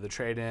the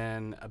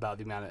trade-in, about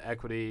the amount of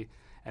equity,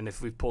 and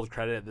if we've pulled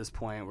credit at this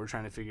point, we're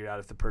trying to figure out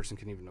if the person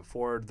can even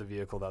afford the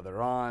vehicle that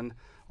they're on,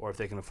 or if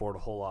they can afford a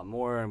whole lot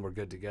more, and we're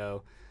good to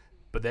go.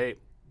 But the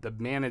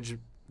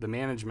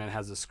management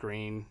has a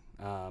screen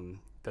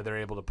that they're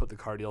able to put the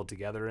car deal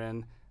together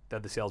in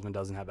that the salesman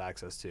doesn't have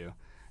access to.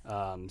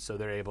 So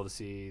they're able to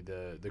see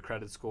the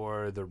credit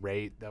score, the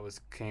rate that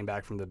came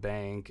back from the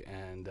bank,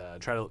 and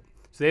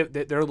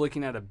they're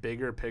looking at a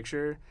bigger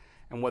picture.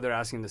 And what they're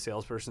asking the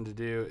salesperson to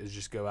do is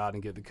just go out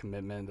and get the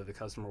commitment that the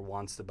customer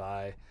wants to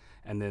buy,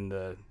 and then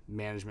the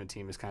management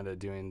team is kind of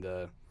doing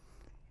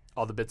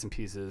all the bits and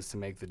pieces to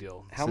make the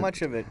deal. How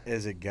much of it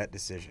is a gut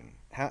decision?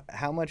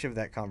 How much of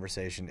that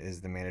conversation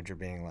is the manager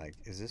being like,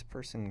 is this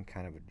person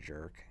kind of a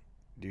jerk?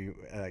 Do you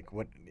like,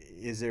 what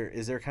is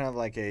there kind of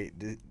like a,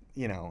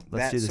 you know,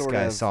 let's that do this sort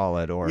guy of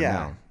solid, or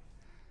no?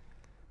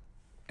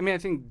 I mean, I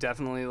think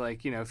definitely,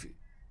 like, you know, if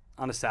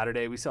on a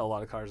Saturday, we sell a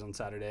lot of cars on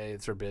Saturday.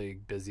 It's our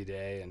big busy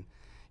day, and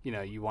you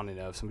know, you want to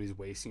know if somebody's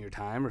wasting your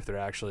time or if they're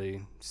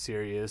actually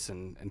serious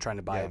and trying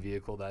to buy a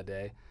vehicle that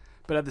day.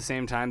 But at the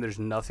same time, there's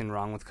nothing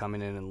wrong with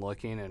coming in and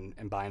looking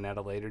and buying at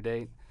a later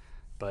date.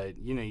 But,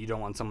 you know, you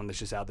don't want someone that's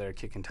just out there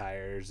kicking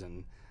tires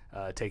and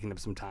taking up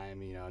some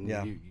time, you know, and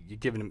you're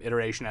giving them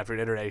iteration after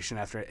iteration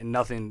and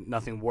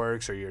nothing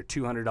works, or you're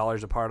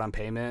 $200 apart on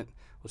payment.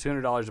 Well,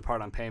 $200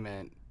 apart on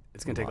payment,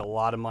 it's going to take a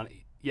lot of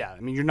money. Yeah, I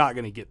mean, you're not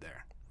going to get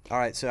there. All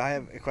right, so I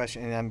have a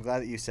question, and I'm glad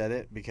that you said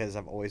it because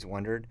I've always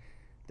wondered.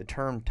 The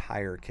term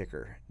tire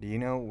kicker, do you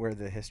know where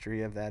the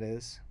history of that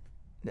is?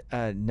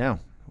 No.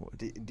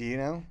 Do you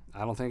know?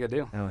 I don't think I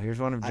do. Oh, here's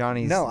one of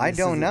Johnny's. I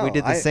don't know. We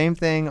did the same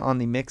thing on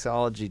the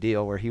Mixology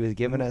deal where he was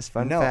giving us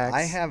fun facts.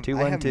 I have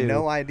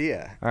no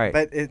idea. All right.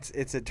 But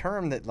it's a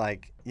term that,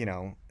 like, you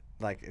know,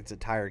 like it's a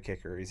tire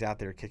kicker. He's out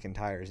there kicking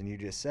tires, and you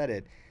just said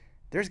it.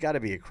 There's got to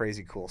be a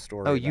crazy cool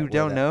story. Oh, you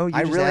don't know? You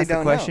I just really asked don't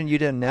the question. know. You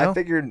didn't know? I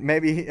figured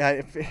maybe.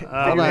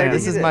 Hold on.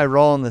 This is my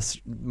role in this.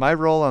 My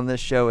role on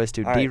this show is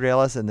to derail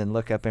us and then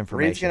look up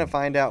information. Reed's going to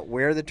find out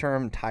where the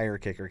term tire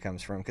kicker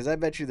comes from, because I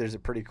bet you there's a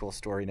pretty cool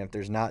story. And if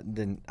there's not,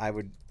 then I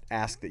would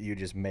ask that you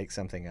just make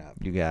something up.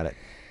 You got it.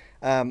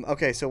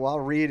 Okay, so while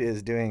Reed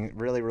is doing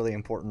really, really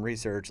important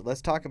research,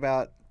 let's talk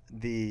about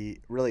the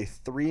really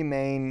three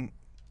main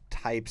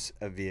types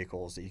of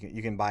vehicles that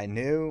you can buy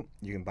new,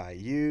 you can buy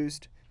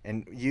used.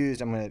 And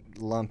used, I'm going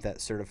to lump that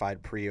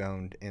certified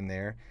pre-owned in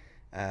there.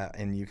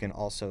 And you can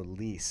also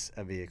lease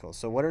a vehicle.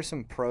 So what are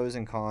some pros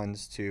and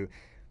cons to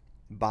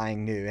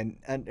buying new?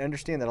 And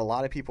understand that a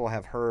lot of people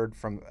have heard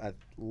from a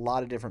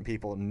lot of different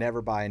people,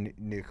 never buy a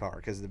new car,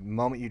 because the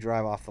moment you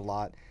drive off the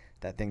lot,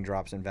 that thing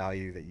drops in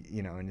value, that,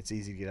 you know, and it's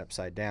easy to get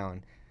upside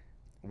down.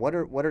 What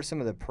are some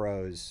of the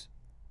pros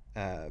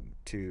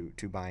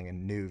to buying a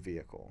new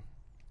vehicle?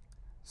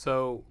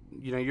 So,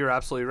 you know, you're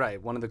absolutely right.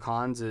 One of the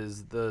cons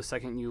is the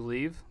second you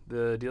leave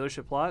the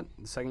dealership lot,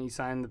 the second you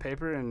sign the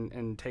paper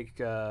and take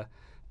the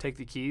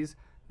keys,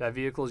 that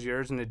vehicle is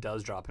yours, and it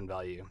does drop in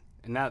value.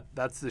 And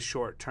that's the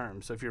short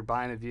term. So if you're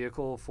buying a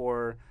vehicle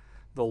for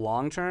the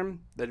long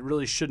term, that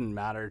really shouldn't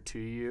matter to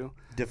you.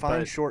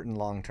 Define short and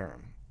long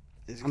term.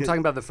 I'm talking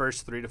about the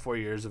first 3 to 4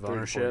 years of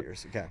ownership. 4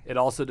 years. Okay. It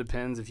also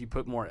depends if you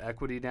put more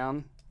equity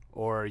down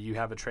or you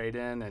have a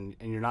trade-in and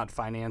you're not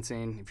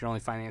financing. If you're only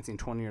financing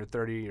 20 or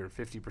 30 or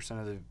 50%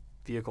 of the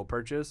vehicle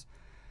purchase,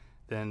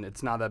 then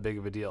it's not that big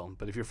of a deal.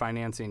 But if you're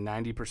financing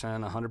 90%,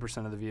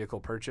 100% of the vehicle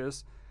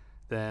purchase,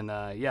 then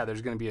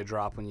there's going to be a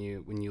drop when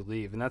you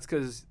leave. And that's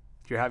because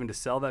you're having to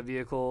sell that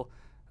vehicle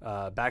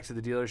back to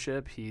the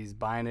dealership. He's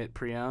buying it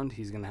pre-owned.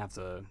 He's going to have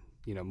to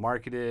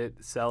market it,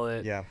 sell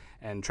it,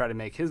 and try to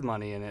make his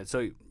money in it.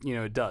 So,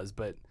 it does.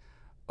 But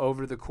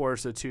over the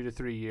course of 2 to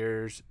 3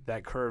 years,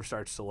 that curve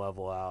starts to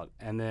level out.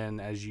 And then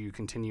as you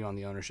continue on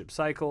the ownership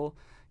cycle,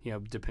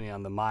 depending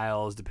on the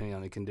miles, depending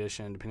on the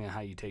condition, depending on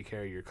how you take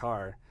care of your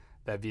car,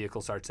 that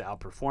vehicle starts to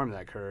outperform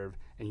that curve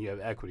and you have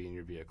equity in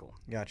your vehicle.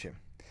 Gotcha.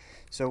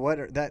 So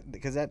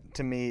because that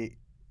to me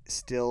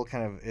still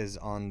kind of is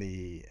on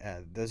the,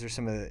 those are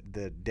some of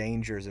the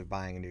dangers of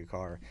buying a new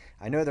car.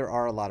 I know there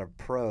are a lot of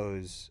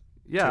pros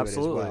to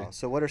absolutely. it as well.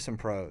 So what are some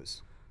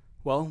pros?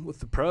 Well, with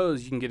the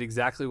pros, you can get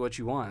exactly what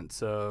you want.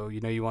 So,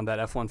 you want that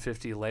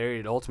F-150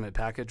 Lariat Ultimate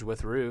package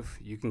with roof,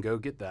 you can go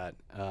get that.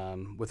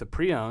 With a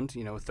pre-owned,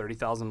 with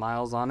 30,000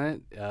 miles on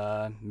it,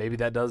 maybe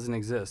that doesn't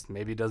exist.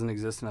 Maybe it doesn't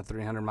exist in a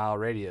 300-mile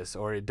radius,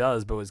 or it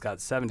does, but it's got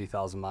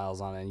 70,000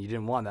 miles on it, and you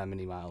didn't want that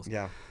many miles.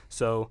 Yeah.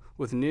 So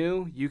with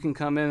new, you can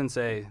come in and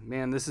say,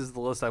 man, this is the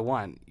list I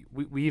want.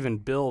 We even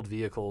build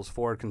vehicles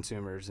for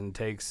consumers, and it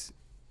takes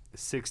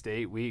 6 to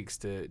 8 weeks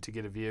to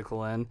get a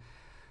vehicle in.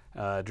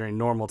 During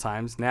normal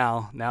times.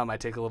 Now it might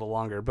take a little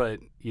longer,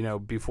 but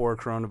before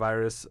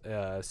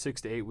coronavirus,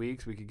 6 to 8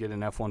 weeks, we could get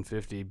an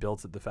F-150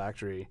 built at the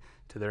factory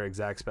to their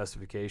exact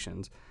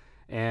specifications.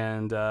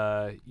 And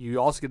you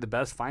also get the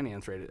best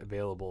finance rate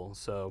available.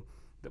 So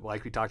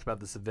like we talked about,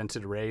 the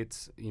subvented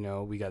rates,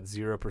 we got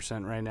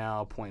 0% right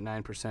now,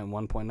 0.9%,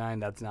 1.9.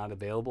 That's not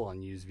available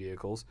on used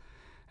vehicles.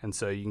 And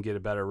so you can get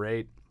a better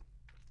rate.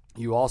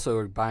 You also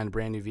are buying a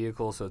brand new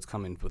vehicle, so it's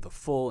coming with a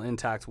full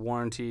intact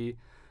warranty,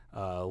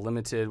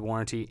 limited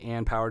warranty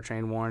and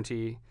powertrain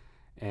warranty,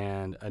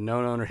 and a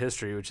known owner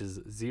history, which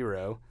is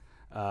 0.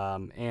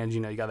 And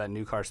you got that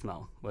new car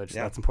smell, which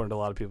that's important to a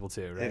lot of people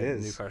too, right? It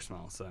is. New car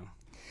smell.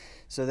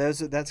 So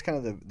that's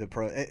kind of the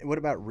pro. What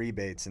about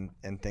rebates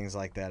and things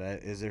like that?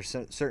 Is there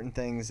certain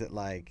things that,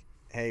 like,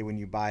 hey, when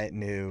you buy it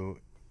new,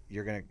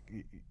 you're gonna,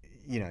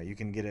 you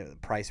can get a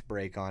price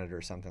break on it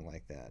or something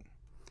like that?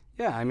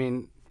 Yeah, I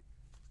mean,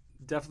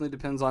 definitely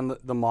depends on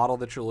the model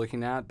that you're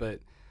looking at, but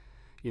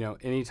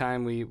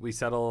anytime we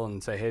settle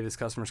and say, hey, this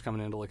customer's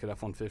coming in to look at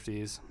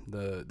F-150s,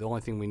 the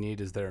only thing we need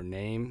is their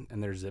name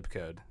and their zip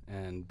code.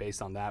 And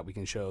based on that, we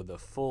can show the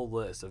full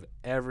list of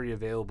every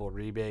available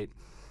rebate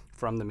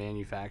from the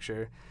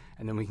manufacturer.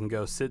 And then we can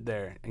go sit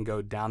there and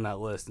go down that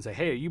list and say,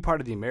 hey, are you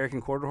part of the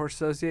American Quarter Horse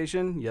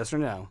Association? Yes or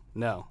no?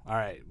 No. All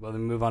right. Well,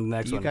 then move on to the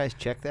next one. Do you guys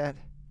check that?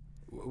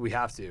 We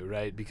have to,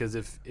 right? Because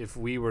if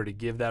we were to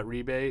give that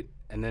rebate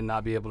and then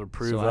not be able to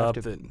prove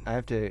I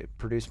have to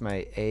produce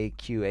my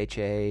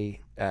AQHA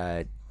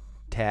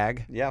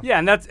tag. Yeah,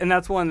 and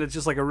that's one that's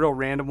just like a real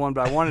random one,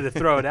 but I wanted to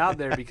throw it out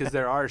there because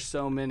there are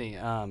so many.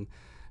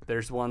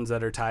 There's ones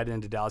that are tied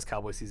into Dallas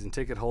Cowboys season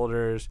ticket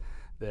holders.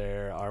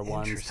 There are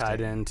ones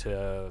tied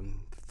into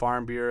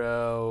Farm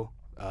Bureau.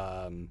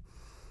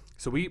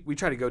 So we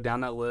try to go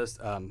down that list.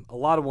 A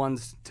lot of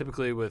ones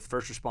typically with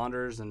first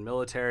responders and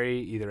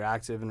military, either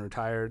active and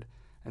retired.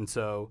 And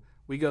so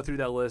we go through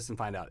that list and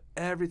find out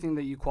everything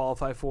that you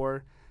qualify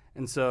for.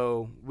 And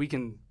so we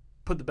can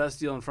put the best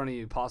deal in front of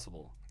you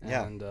possible.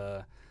 Yeah. And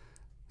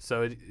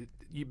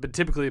but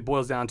typically it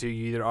boils down to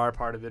you either are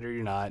part of it or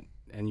you're not.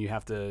 And you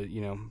have to,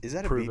 Is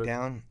that a beat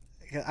down?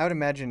 I would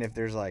imagine if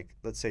there's, like,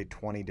 let's say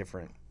 20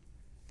 different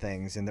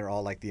things and they're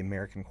all like the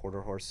American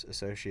Quarter Horse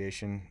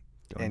Association.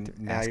 And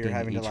now you're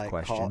having to,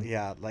 like, call,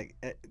 like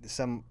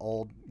some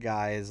old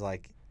guy is,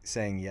 like,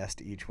 saying yes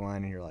to each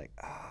one, and you're like,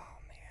 oh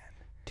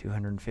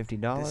man,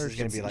 $250. This is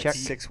going to be like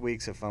 6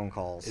 weeks of phone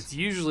calls. It's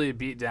usually a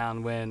beat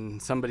down when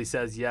somebody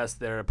says yes,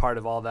 they're a part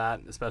of all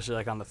that, especially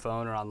like on the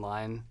phone or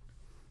online.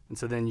 And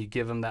so then you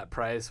give them that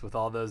price with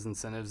all those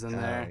incentives in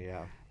there.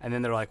 Yeah. And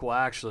then they're like, well,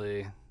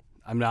 actually,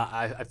 I'm not.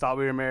 I thought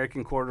we were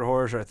American Quarter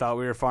Horse, or I thought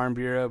we were Farm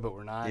Bureau, but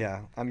we're not.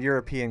 Yeah, I'm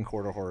European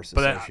Quarter Horse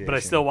Association. But I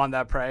still want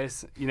that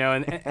price,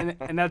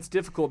 and that's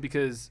difficult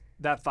because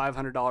that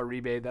 $500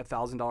 rebate, that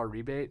 $1,000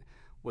 rebate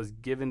was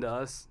given to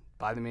us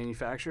by the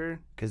manufacturer.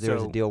 Because there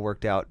was a deal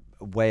worked out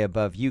way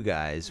above you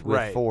guys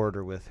with Ford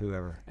or with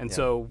whoever. And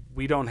so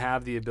we don't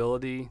have the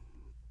ability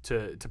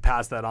to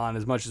pass that on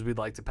as much as we'd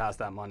like to pass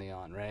that money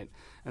on, right?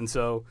 And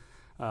so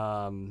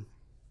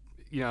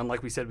and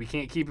like we said, we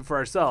can't keep it for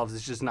ourselves.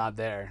 It's just not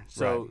there.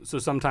 So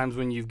sometimes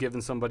when you've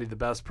given somebody the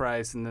best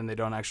price and then they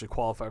don't actually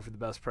qualify for the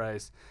best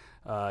price,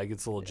 it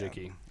gets a little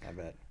jicky. I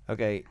bet.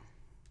 Okay,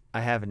 I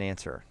have an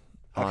answer.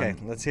 Okay,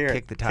 let's hear it.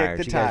 Kick the tires.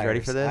 Kick the you guys ready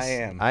tires. for this? I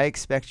am. I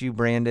expect you,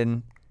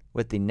 Brandon,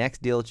 with the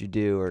next deal that you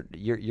do, or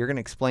you're going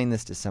to explain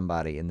this to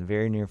somebody in the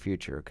very near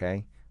future,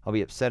 okay? I'll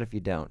be upset if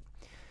you don't.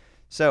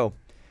 So,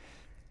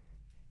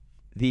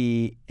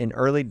 in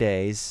early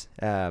days,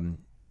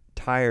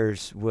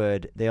 tires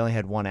they only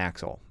had one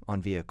axle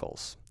on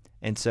vehicles.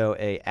 And so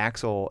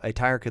a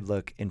tire could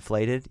look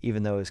inflated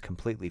even though it was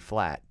completely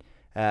flat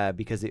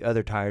because the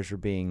other tires were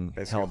being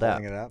Basically held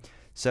holding up. it up.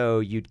 So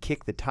you'd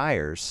kick the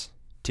tires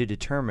to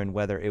determine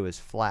whether it was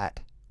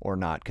flat or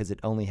not because it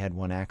only had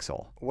one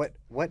axle.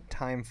 What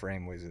time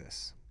frame was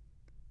this?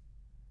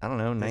 I don't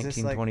know, Is this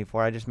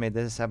 1924. I just made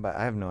this up.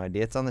 I have no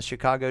idea. It's on the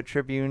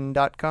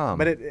ChicagoTribune.com.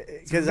 But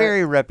it's a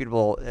very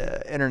reputable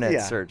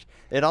internet search.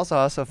 It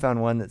also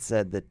found one that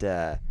said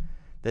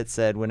that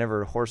said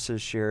whenever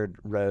horses shared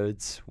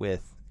roads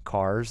with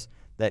cars,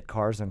 that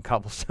cars on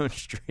cobblestone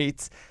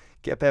streets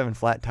kept having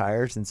flat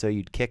tires, and so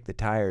you'd kick the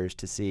tires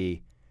to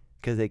see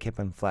because they kept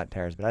on flat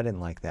tires. But I didn't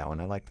like that one.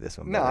 I liked this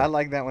one better. No, I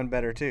like that one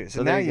better too.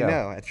 So now you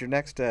know. At your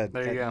next next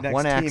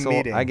one team axle,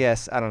 meeting. I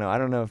guess. I don't know. I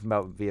don't know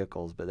about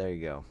vehicles, but there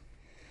you go.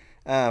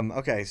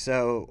 Okay,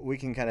 so we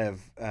can kind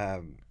of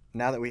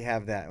now that we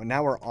have that,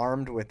 now we're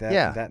armed with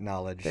that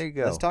knowledge. There you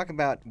go. Let's talk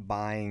about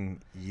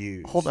buying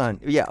used. Hold on.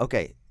 Yeah.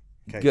 Okay.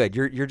 Good.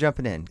 You're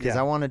jumping in because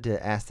I wanted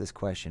to ask this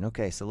question.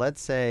 Okay, so let's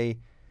say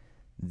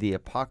the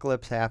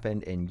apocalypse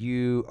happened and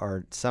you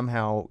are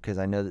somehow, because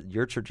I know that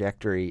your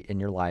trajectory in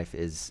your life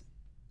is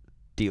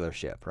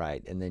dealership,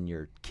 right? And then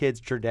your kids'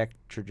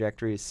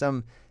 trajectory is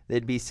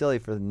it'd be silly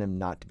for them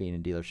not to be in a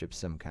dealership of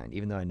some kind,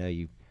 even though I know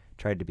you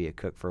tried to be a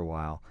cook for a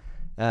while.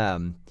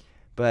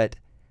 But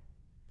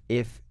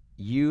if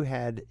you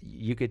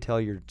could tell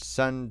your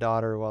son,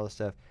 daughter, all this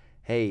stuff,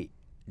 hey,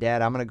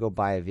 Dad, I'm going to go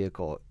buy a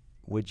vehicle.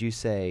 Would you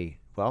say,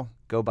 well,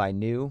 go buy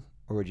new,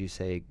 or would you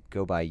say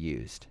go buy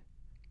used?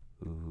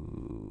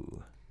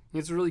 Ooh.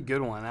 It's a really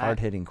good one.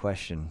 Hard-hitting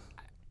question.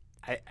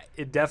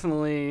 It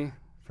definitely...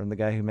 From the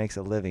guy who makes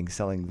a living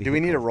selling vehicles. Do we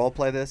need to role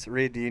play this,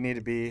 Reed? Do you need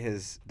to be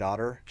his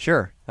daughter?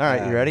 Sure. All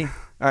right, you ready? All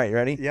right, you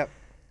ready? Yep.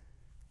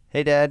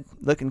 Hey, Dad,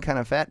 looking kind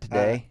of fat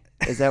today.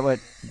 Does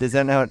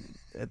that know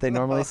what they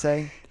normally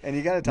say? And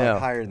you got to talk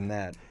higher than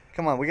that.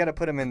 Come on, we got to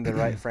put him in the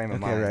right frame of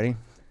mind. Okay, ready?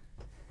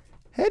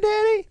 Hey,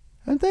 Daddy,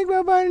 I'm thinking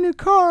about buying a new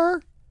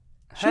car.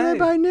 Should I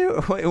buy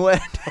new? Wait,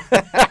 what?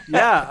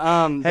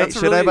 Yeah. Hey,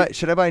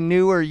 should I buy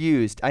new or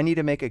used? I need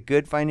to make a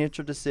good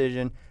financial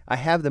decision. I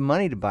have the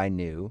money to buy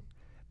new,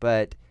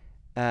 but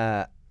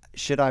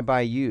should I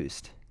buy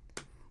used?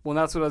 Well,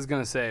 that's what I was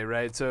gonna say,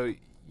 right? So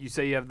you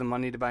say you have the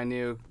money to buy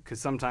new, because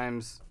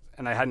sometimes,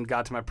 and I hadn't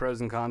got to my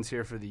pros and cons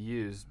here for the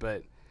used,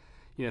 but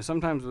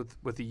sometimes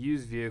with a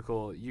used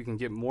vehicle, you can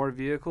get more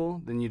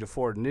vehicle than you'd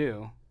afford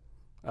new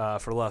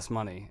for less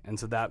money, and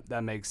so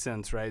that makes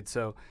sense, right?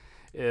 So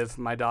if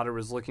my daughter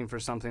was looking for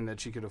something that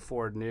she could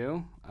afford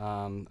new,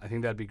 I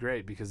think that'd be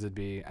great because it'd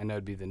be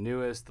the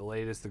newest, the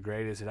latest, the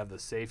greatest. It'd have the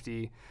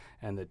safety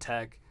and the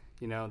tech,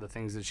 the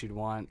things that she'd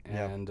want,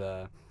 and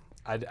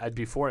I'd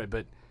be for it.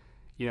 But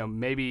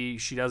maybe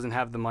she doesn't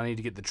have the money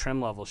to get the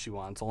trim level she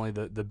wants, only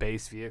the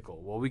base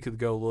vehicle. Well, we could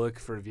go look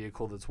for a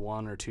vehicle that's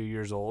 1 or 2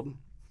 years old,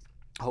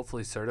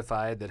 hopefully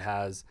certified, that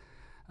has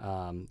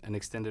an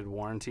extended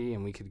warranty,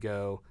 and we could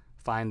go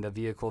find the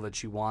vehicle that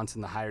she wants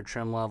in the higher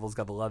trim levels.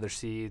 Got the leather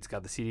seats,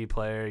 got the CD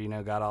player,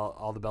 got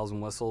all the bells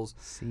and whistles.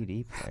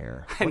 CD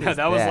player. I know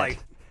that was like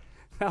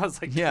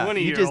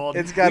 20-year-old.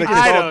 It's got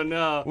I don't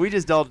know. We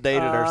just all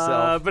dated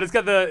ourselves. But it's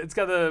got the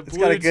Bluetooth,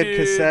 got a good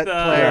cassette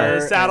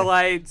player,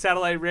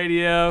 satellite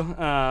radio.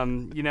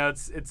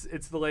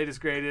 It's the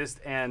latest greatest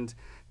and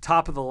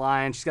top of the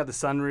line. She's got the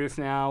sunroof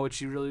now, which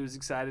she really was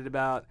excited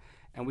about.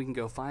 And we can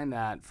go find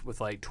that with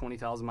like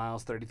 20,000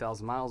 miles,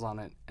 30,000 miles on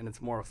it, and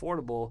it's more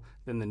affordable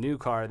than the new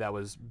car that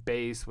was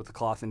base with a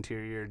cloth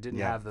interior,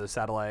 didn't have the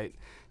satellite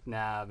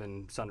nav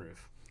and sunroof.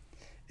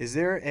 Is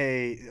there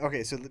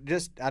so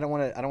just I don't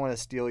want to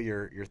steal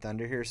your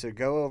thunder here. So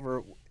go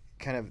over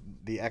kind of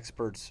the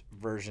expert's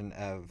version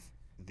of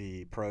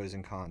the pros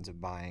and cons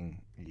of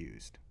buying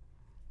used.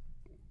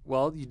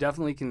 Well, you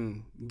definitely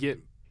can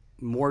get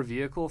more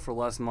vehicle for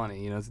less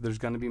money. There's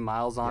going to be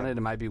miles on it.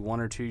 It might be 1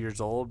 or 2 years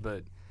old,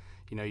 but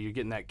you're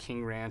getting that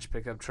King Ranch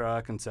pickup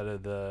truck instead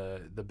of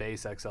the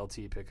base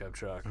XLT pickup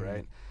truck,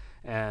 right?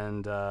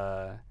 And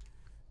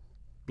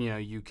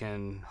you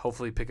can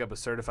hopefully pick up a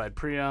certified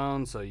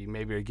pre-owned, so you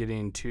maybe are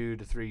getting 2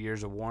 to 3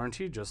 years of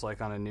warranty, just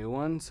like on a new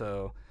one.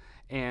 So,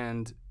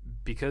 and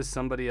because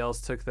somebody else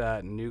took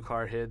that new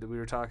car hit that we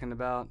were talking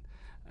about,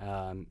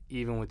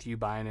 even with you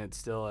buying it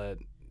still at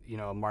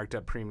a marked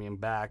up premium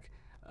back,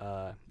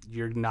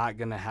 you're not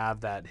going to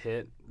have that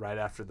hit right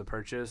after the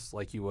purchase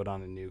like you would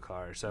on a new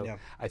car. So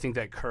I think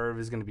that curve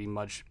is going to be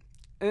much,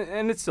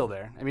 and it's still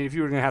there. I mean, if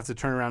you were going to have to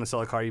turn around and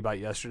sell a car you bought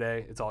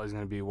yesterday, it's always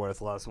going to be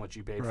worth less than what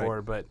you paid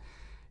for. But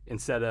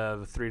instead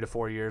of 3 to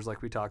 4 years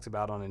like we talked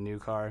about on a new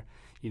car,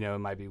 it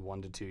might be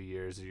 1 to 2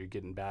 years that you're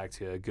getting back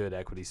to a good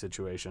equity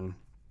situation.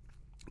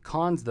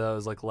 Cons, though,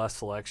 is like less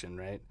selection,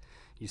 right?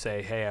 You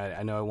say, hey,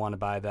 I know I want to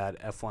buy that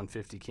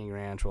F-150 King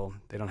Ranch. Well,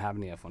 they don't have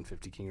any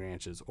F-150 King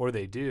Ranches. Or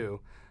they do,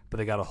 but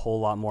they got a whole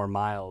lot more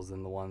miles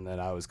than the one that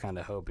I was kind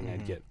of hoping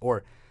I'd get.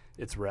 Or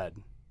it's red.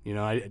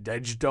 I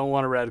just don't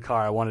want a red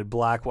car. I wanted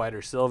black, white,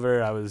 or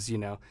silver. I was,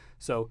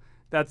 so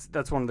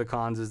that's one of the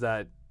cons is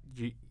that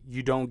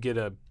you don't get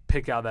to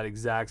pick out that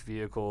exact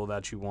vehicle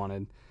that you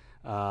wanted.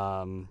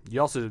 You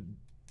also,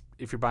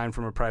 if you're buying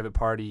from a private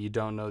party, you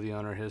don't know the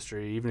owner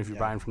history. Even if you're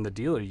buying from the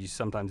dealer, you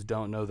sometimes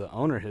don't know the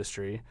owner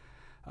history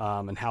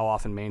and how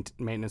often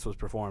maintenance was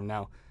performed.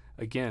 Now,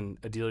 again,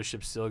 a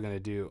dealership's still going to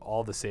do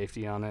all the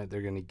safety on it.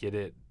 They're going to get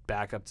it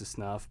back up to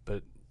snuff,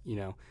 but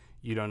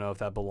you don't know if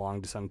that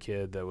belonged to some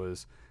kid that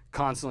was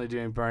constantly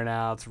doing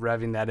burnouts,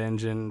 revving that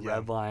engine,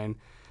 redline,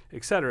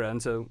 et cetera.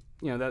 And so,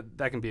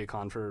 that can be a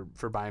con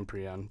for buying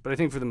pre-owned. But I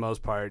think for the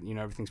most part,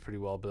 everything's pretty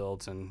well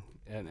built, and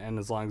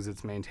as long as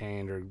it's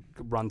maintained or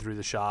run through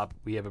the shop,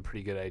 we have a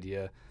pretty good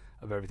idea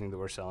of everything that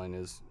we're selling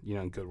is,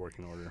 in good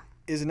working order.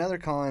 Is another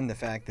con the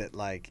fact that,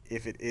 like,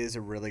 if it is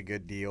a really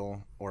good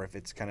deal, or if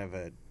it's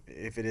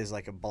if it is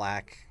like a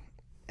black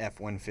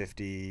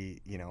F-150,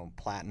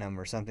 platinum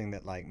or something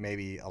that like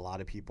maybe a lot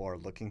of people are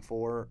looking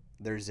for,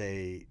 there's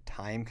a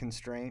time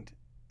constraint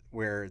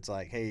where it's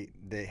like, hey,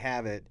 they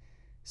have it,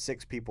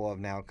 6 people have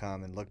now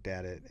come and looked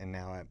at it, and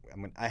now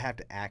I have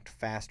to act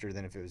faster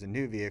than if it was a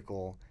new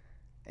vehicle,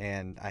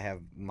 and I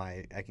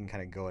can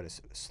kind of go at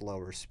a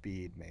slower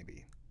speed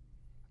maybe.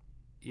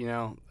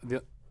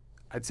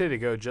 I'd say they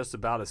go just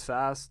about as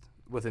fast.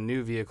 With a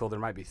new vehicle, there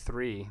might be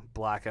 3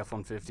 black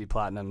F-150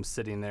 Platinums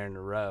sitting there in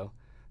a row.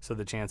 So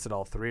the chance that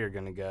all 3 are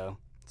going to go,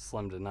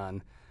 slim to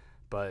none.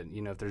 But,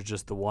 if there's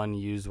just the one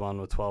used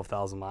one with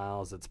 12,000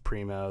 miles that's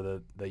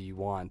primo that you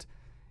want,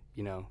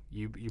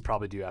 you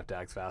probably do have to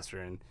act faster.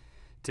 And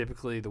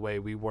typically the way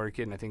we work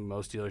it, and I think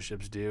most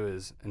dealerships do,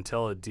 is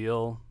until a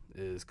deal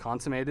is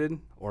consummated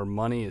or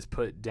money is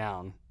put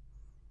down,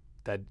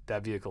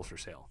 that vehicle's for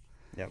sale.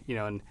 Yep.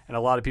 And a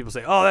lot of people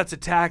say, oh, that's a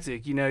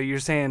tactic. You're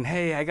saying,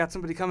 hey, I got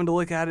somebody coming to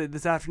look at it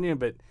this afternoon,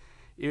 but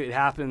it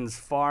happens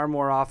far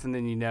more often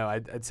than you know.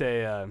 I'd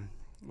say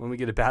when we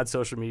get a bad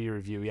social media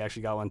review, we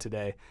actually got one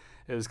today.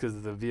 It was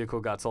because the vehicle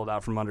got sold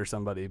out from under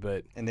somebody,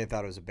 and they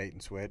thought it was a bait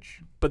and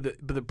switch. But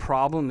the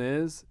problem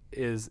is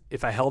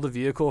if I held a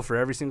vehicle for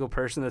every single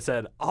person that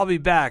said, I'll be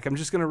back, I'm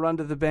just going to run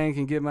to the bank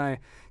and get my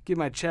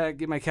check,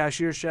 get my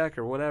cashier's check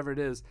or whatever it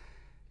is.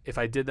 If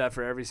I did that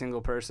for every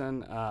single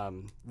person,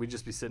 we'd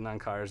just be sitting on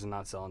cars and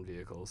not selling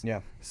vehicles.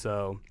 Yeah.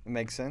 So it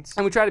makes sense.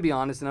 And we try to be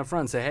honest and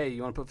upfront. Say, hey,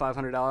 you want to put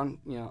 $500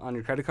 on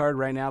your credit card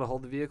right now to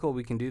hold the vehicle?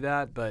 We can do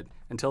that. But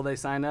until they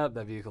sign up,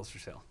 that vehicle's for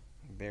sale.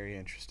 Very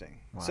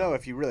interesting. Wow. So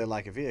if you really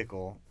like a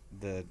vehicle,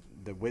 the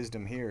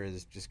wisdom here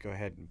is just go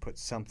ahead and put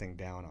something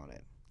down on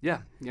it. Yeah.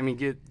 I mean,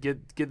 get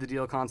the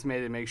deal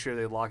consummated, make sure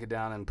they lock it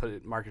down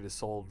and mark it as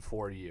sold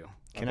for you.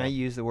 Can I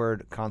use the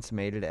word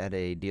consummated at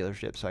a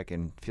dealership so I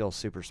can feel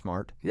super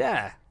smart?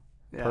 Yeah.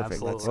 Perfect.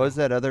 Absolutely. What was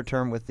that other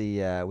term with the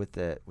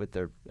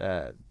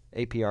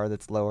APR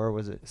that's lower?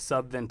 Was it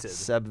subvented?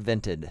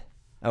 Subvented.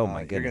 Oh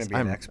my goodness! You're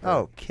gonna be an expert.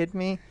 Oh, kid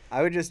me!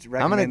 I would just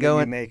recommend that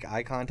you make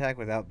eye contact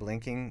without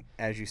blinking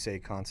as you say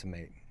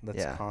consummate.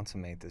 Let's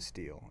consummate this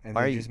deal. And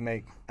then just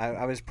make.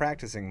 I was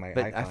practicing my eye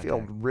contact. I feel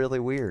really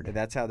weird.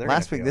 That's how they're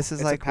last week. Feel. This is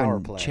it's like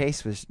when play.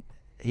 Chase was.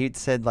 He'd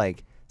said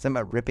like something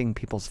about ripping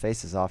people's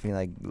faces off, and he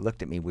like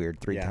looked at me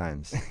weird 3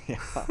 times.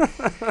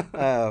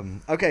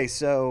 Okay,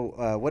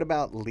 so what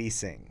about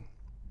leasing?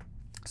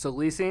 So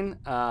leasing,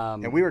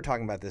 and we were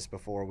talking about this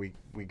before we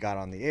got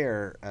on the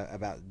air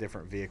about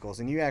different vehicles,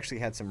 and you actually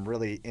had some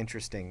really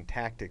interesting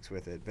tactics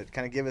with it. But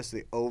kind of give us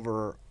the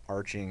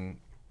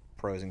overarching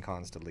pros and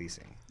cons to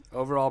leasing.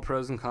 Overall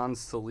pros and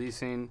cons to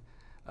leasing.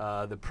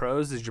 The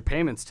pros is your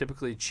payment's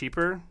typically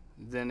cheaper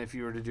than if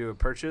you were to do a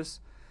purchase.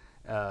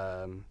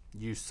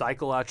 You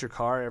cycle out your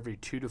car every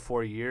 2 to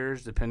 4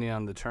 years, depending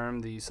on the term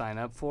that you sign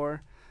up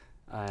for,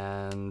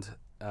 and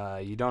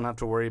you don't have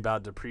to worry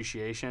about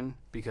depreciation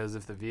because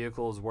if the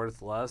vehicle is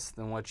worth less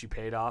than what you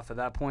paid off at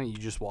that point, you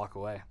just walk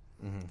away.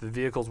 Mm-hmm. If the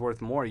vehicle's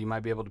worth more, you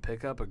might be able to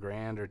pick up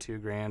 $1,000 or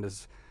 $2,000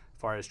 as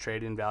far as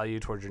trade-in value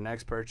towards your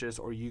next purchase,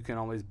 or you can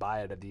always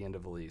buy it at the end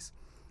of a lease.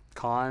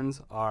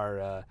 Cons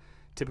are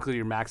typically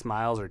your max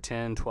miles are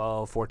 10,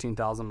 12,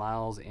 14,000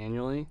 miles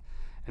annually.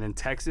 And in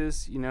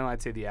Texas,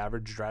 I'd say the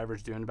average driver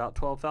is doing about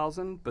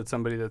 12,000, but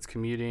somebody that's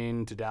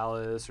commuting to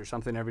Dallas or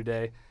something every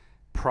day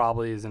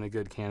probably isn't a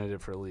good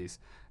candidate for a lease.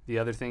 The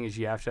other thing is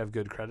you have to have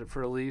good credit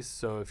for a lease.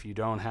 So if you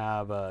don't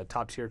have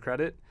top-tier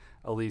credit,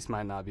 a lease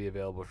might not be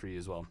available for you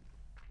as well.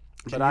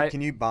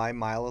 Can you buy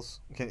miles?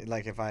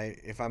 If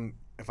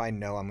I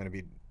know I'm going to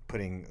be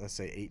putting, let's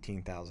say,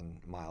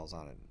 18,000 miles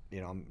on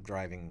it, I'm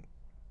driving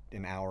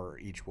an hour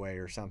each way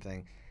or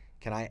something.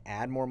 Can I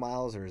add more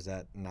miles, or is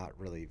that not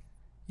really?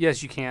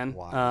 Yes, you can.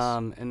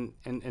 Wise?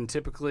 And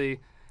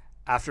typically,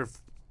 after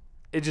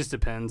it just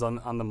depends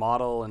on the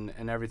model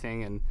and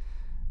everything.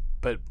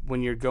 But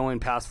when you're going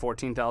past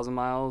 14,000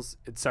 miles,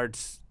 it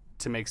starts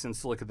to make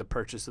sense to look at the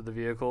purchase of the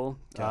vehicle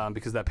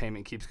because that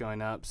payment keeps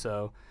going up.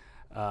 So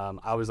I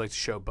always like to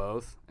show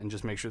both and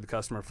just make sure the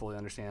customer fully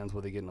understands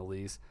what they get in a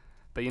lease.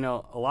 But,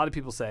 a lot of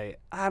people say,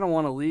 I don't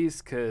want to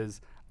lease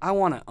because I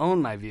want to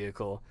own my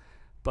vehicle.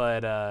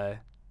 But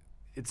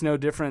it's no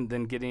different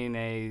than getting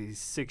a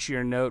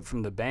 6-year note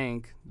from the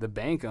bank. The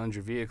bank owns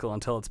your vehicle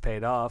until it's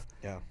paid off.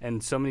 Yeah.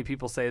 And so many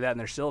people say that, and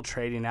they're still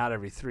trading out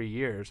every 3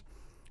 years.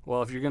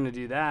 Well, if you're going to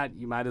do that,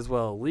 you might as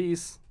well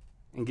lease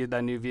and get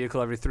that new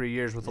vehicle every 3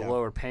 years with a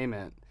lower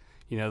payment,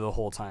 the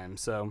whole time.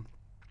 So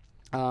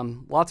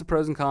lots of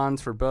pros and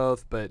cons for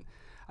both, but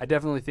I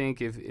definitely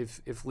think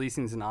if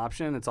leasing's an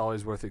option, it's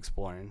always worth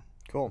exploring.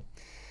 Cool.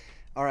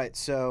 All right,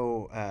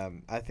 so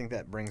I think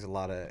that brings a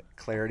lot of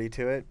clarity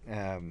to it,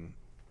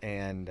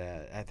 and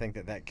I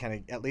think that kind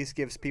of at least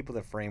gives people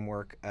the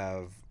framework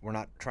of we're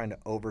not trying to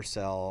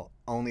oversell,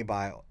 only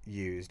buy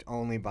used,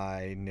 only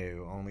buy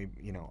new,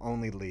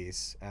 only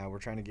lease. We're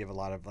trying to give a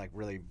lot of like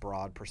really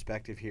broad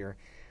perspective here.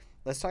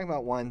 Let's talk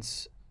about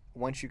once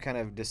you kind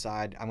of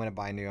decide I'm going to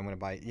buy new, I'm going to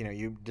buy,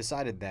 you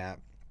decided that.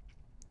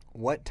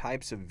 What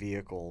types of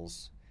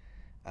vehicles,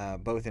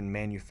 both in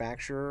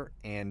manufacturer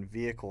and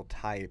vehicle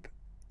type,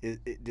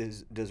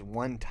 does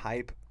one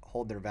type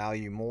hold their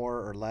value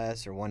more or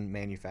less, or one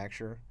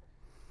manufacturer?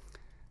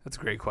 That's a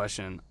great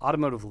question.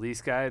 Automotive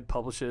Lease Guide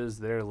publishes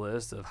their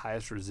list of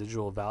highest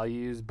residual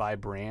values by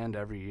brand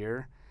every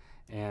year.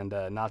 And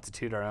not to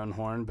toot our own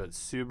horn, but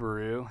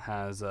Subaru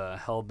has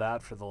held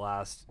that for the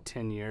last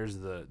 10 years,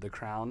 the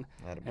crown,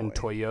 and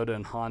Toyota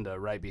and Honda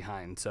right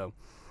behind. So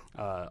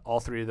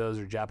all three of those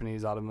are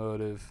Japanese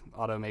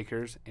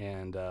automakers,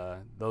 and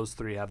those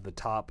three have the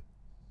top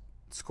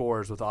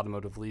scores with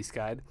Automotive Lease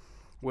Guide,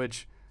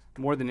 which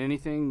more than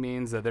anything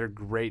means that they're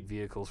great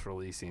vehicles for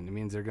leasing. It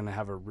means they're going to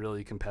have a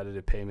really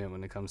competitive payment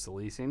when it comes to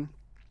leasing.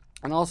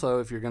 And also,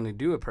 if you're going to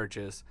do a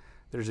purchase,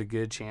 there's a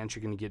good chance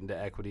you're going to get into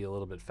equity a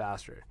little bit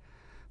faster.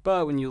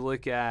 But when you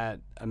look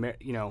at,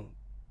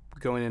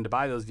 going in to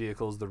buy those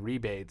vehicles, the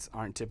rebates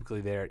aren't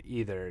typically there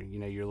either.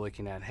 You're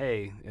looking at,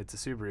 hey, it's a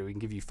Subaru, we can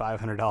give you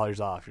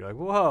 $500 off. You're like,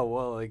 whoa,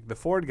 well, like the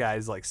Ford guy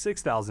is like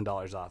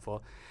 $6,000 off.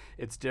 Well,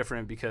 it's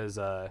different because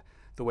the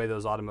way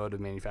those automotive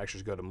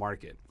manufacturers go to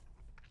market.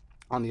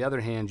 On the other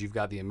hand, you've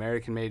got the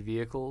American-made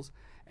vehicles,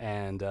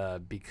 and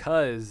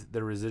because the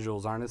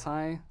residuals aren't as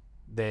high,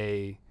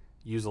 they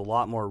use a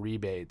lot more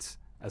rebates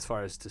as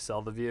far as to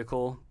sell the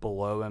vehicle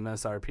below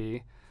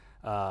MSRP.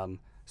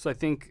 So I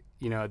think,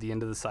 at the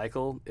end of the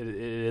cycle, it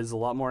is a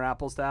lot more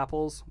apples to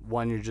apples.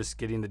 One, you're just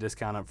getting the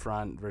discount up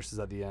front versus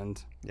at the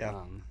end. Yeah.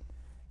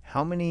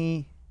 How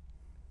many?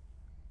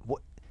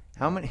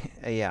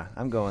 Yeah,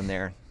 I'm going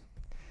there.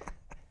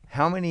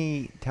 How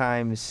many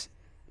times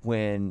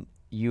when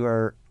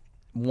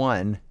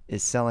one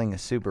is selling a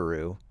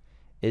Subaru,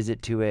 is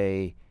it to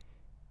a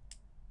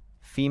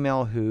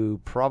female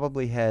who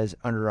probably has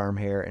underarm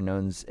hair and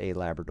owns a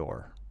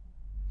Labrador?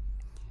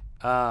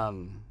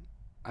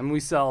 We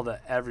sell to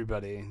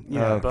everybody.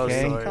 Both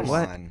stores. Come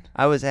on.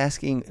 I was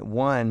asking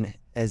one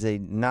as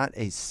not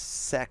a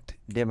sect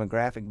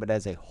demographic, but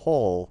as a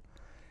whole.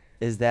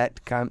 Is that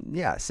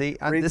this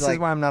is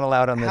why I'm not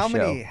allowed on this show. How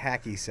many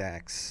hacky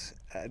sacks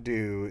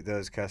do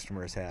those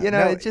customers have?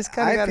 It just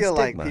kind of got a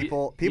stigma. I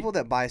feel like people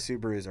that buy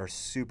Subarus are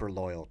super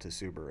loyal to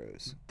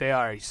Subarus. They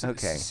are. Okay.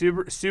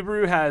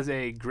 Subaru has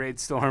a great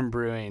storm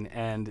brewing,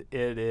 and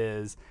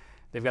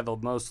they've got the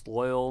most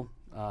loyal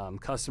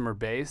customer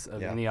base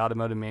of any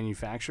automotive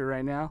manufacturer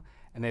right now,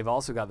 and they've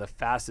also got the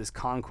fastest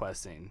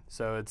conquesting.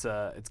 So it's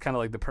kind of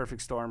like the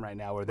perfect storm right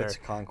now, where they're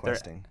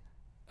conquesting.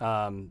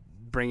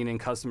 Bringing in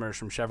customers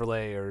from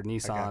Chevrolet or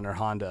Nissan or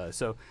Honda.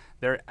 So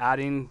they're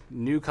adding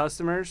new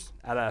customers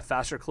at a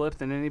faster clip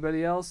than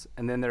anybody else,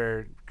 and then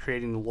they're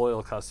creating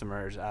loyal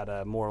customers at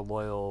a more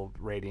loyal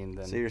rating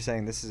than. So you're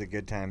saying this is a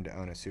good time to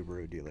own a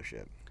Subaru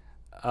dealership?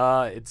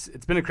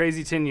 It's been a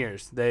crazy 10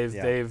 years. They're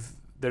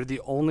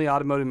the only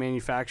automotive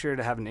manufacturer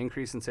to have an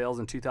increase in sales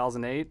in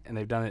 2008, and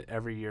they've done it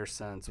every year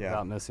since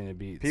without missing a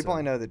beat. People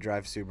I know that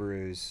drive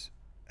Subarus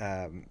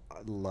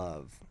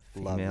love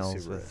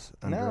females with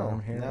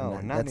underarm hair. No,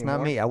 not that's anymore.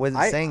 not me. I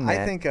wasn't saying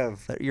that. I think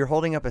of you're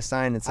holding up a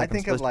sign. It's like I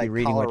think I'm of supposed like to be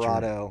reading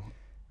Colorado. what you're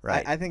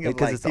right. I think of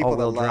because like it's people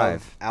that all-wheel love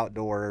drive.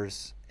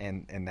 outdoors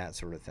and that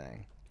sort of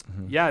thing.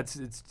 Mm-hmm. Yeah, it's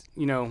and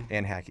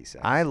hacky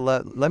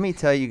sacks. Let me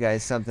tell you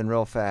guys something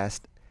real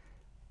fast.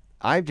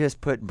 I've just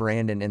put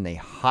Brandon in the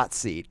hot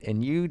seat,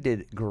 and you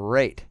did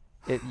great.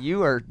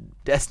 You are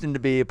destined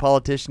to be a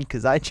politician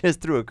because I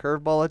just threw a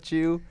curveball at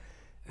you,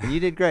 and you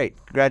did great.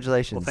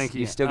 Congratulations. Well, thank you.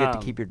 You still get to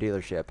keep your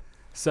dealership.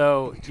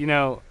 So,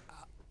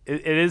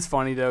 it is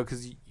funny, though,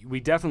 because we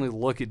definitely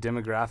look at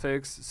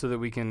demographics so that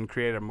we can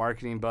create a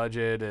marketing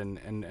budget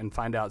and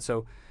find out.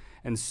 So,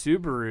 and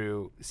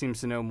Subaru seems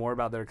to know more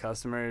about their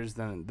customers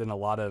than a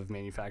lot of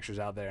manufacturers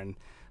out there. And,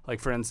 like,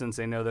 for instance,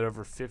 they know that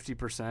over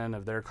 50%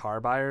 of their car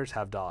buyers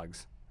have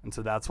dogs. And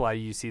so that's why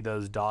you see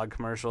those dog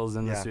commercials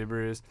in the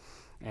Subarus.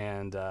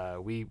 And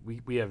we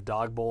have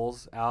dog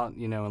bowls out,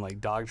 and, like,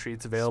 dog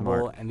treats available.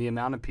 Smart. And the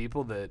amount of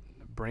people that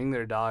bring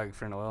their dog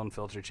for an oil and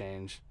filter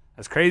change,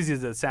 as crazy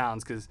as it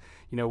sounds, because,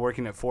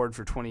 working at Ford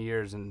for 20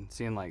 years and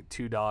seeing like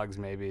 2 dogs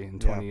maybe in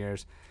 20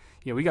 years,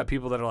 we got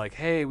people that are like,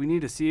 hey, we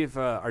need to see if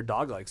our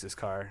dog likes this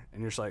car.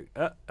 And you're just like,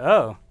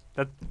 oh,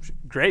 that's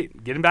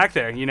great. Get him back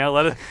there.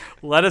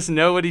 Let us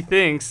know what he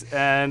thinks,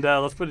 and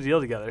let's put a deal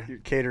together. You're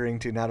catering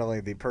to not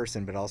only the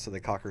person, but also the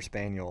Cocker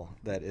Spaniel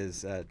that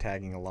is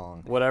tagging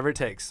along. Whatever it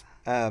takes.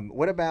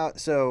 What about,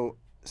 so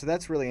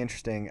that's really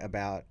interesting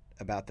about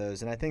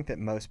those. And I think that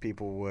most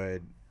people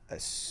would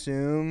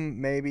assume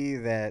maybe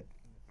that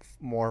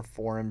more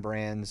foreign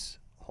brands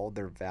hold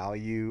their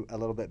value a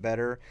little bit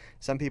better.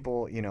 Some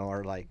people,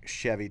 are like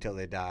Chevy till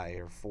they die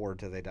or Ford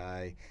till they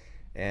die,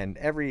 and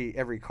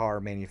every car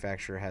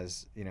manufacturer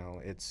has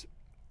its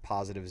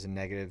positives and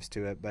negatives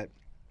to it. But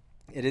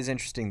it is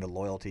interesting the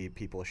loyalty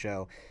people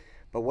show.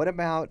 But what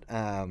about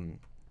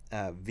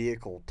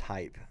vehicle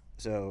type?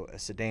 So a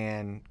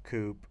sedan,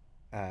 coupe,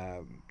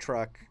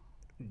 truck,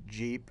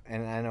 Jeep,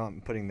 and I know I'm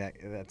putting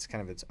that's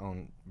kind of its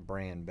own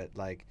brand, but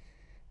like,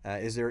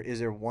 is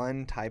there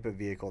one type of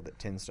vehicle that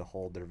tends to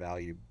hold their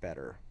value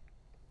better?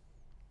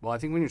 Well, I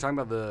think when you're talking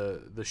about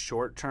the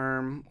short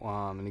term,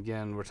 and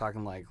again, we're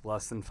talking like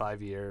less than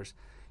 5 years,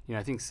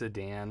 I think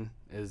sedan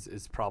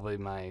is probably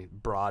my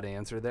broad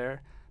answer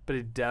there. But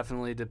it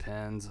definitely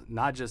depends,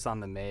 not just on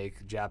the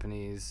make,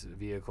 Japanese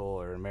vehicle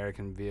or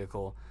American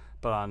vehicle,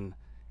 but on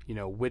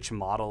which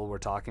model we're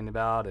talking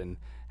about and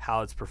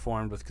how it's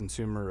performed with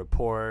Consumer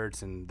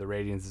Reports and the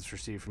ratings it's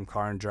received from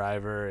Car and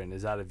Driver, and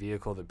is that a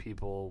vehicle that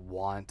people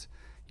want?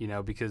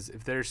 Because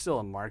if there's still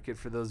a market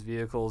for those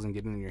vehicles and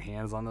getting your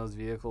hands on those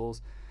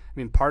vehicles, I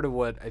mean, part of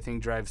what I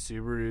think drives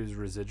Subaru's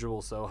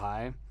residual so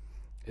high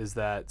is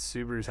that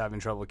Subaru's having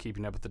trouble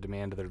keeping up with the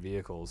demand of their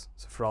vehicles.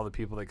 So for all the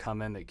people that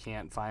come in that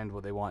can't find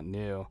what they want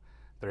new,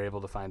 they're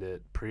able to find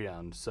it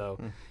pre-owned. So,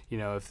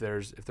 if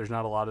there's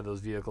not a lot of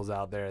those vehicles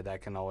out there,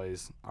 that can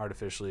always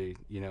artificially,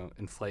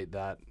 inflate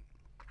that.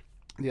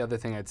 The other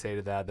thing I'd say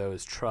to that, though,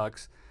 is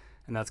trucks,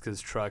 and that's because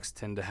trucks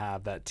tend to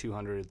have that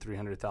 200,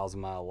 300,000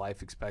 mile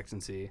life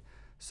expectancy.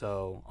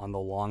 So on the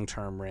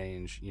long-term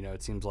range,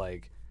 it seems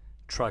like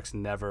trucks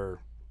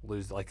never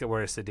lose, like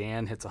where a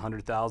sedan hits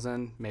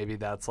 100,000, maybe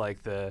that's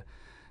like the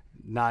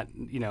not,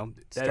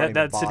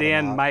 that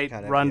sedan might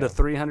run to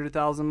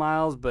 300,000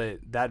 miles, but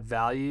that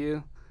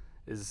value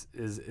is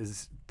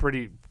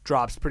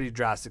drops pretty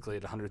drastically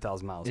at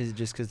 100,000 miles. Is it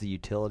just because the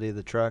utility of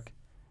the truck?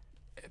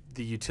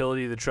 The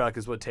utility of the truck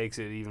is what takes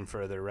it even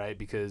further, right?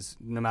 Because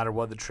no matter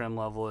what the trim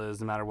level is,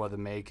 no matter what the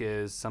make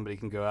is, somebody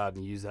can go out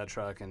and use that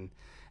truck. And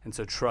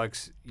so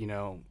trucks,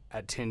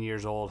 at 10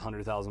 years old,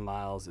 100,000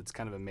 miles, it's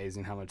kind of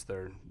amazing how much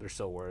they're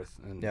still worth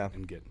and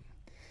getting.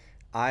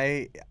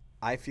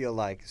 I feel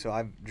like, so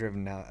I've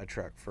driven now a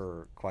truck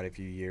for quite a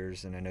few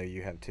years, and I know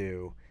you have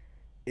too.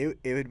 It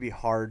would be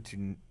hard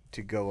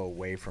to go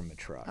away from a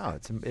truck. Oh,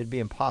 it'd be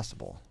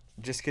impossible.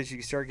 Just because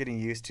you start getting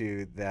used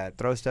to that.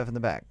 Throw stuff in the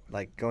back.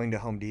 Like going to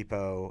Home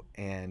Depot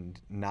and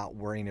not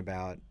worrying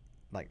about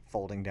like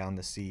folding down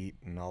the seat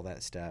and all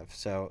that stuff.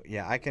 So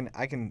yeah, I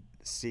can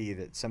see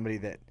that somebody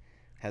that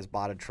has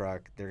bought a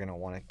truck, they're gonna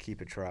want to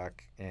keep a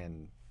truck,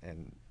 and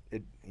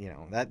it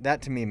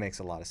that to me makes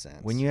a lot of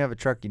sense. When you have a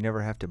truck, you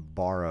never have to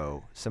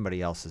borrow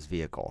somebody else's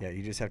vehicle. Yeah,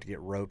 you just have to get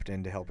roped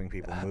into helping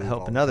people move.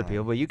 Helping other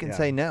people, but you can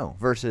say no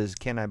versus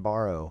can I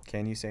borrow?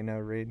 Can you say no,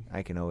 Reed?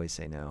 I can always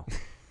say no.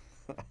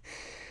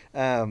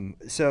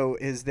 So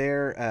is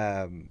there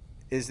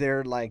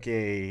like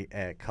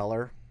a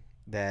color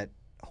that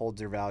holds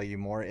their value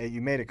more?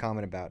 You made a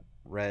comment about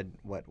red,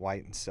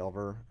 white and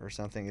silver or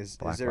something.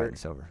 Black, white, and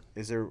silver.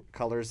 Is there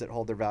colors that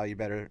hold their value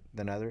better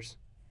than others?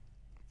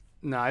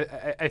 No,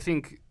 I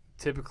think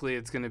typically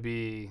it's going to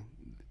be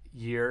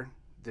year,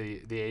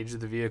 the age of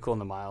the vehicle,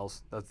 and the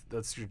miles.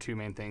 That's your two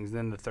main things.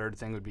 Then the third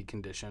thing would be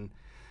condition,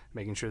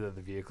 making sure that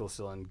the vehicle's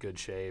still in good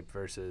shape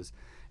versus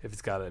if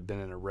it's been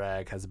in a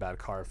wreck, has a bad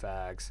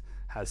Carfax,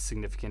 has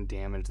significant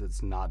damage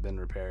that's not been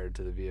repaired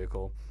to the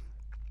vehicle.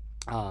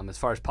 As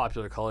far as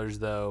popular colors,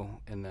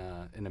 though,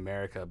 in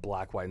America,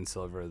 black, white, and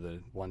silver are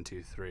the 1,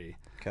 2, 3.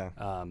 Okay.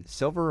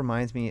 Silver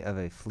reminds me of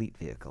a fleet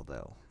vehicle,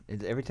 though.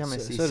 Every time I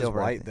see so silver,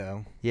 does white,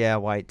 though. Yeah,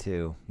 white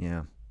too.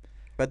 Yeah.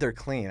 But they're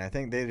clean. I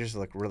think they just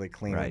look really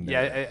clean. Right.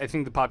 Yeah, I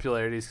think the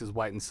popularity is because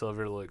white and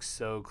silver look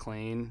so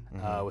clean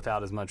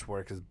without as much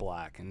work as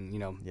black. And,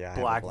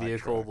 black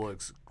vehicle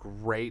looks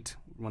great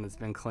when it's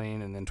been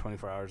clean, and then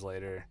 24 hours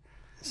later,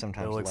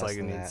 sometimes it looks less like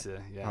it than needs that.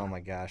 to. Yeah. Oh,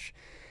 my gosh.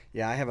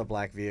 Yeah, I have a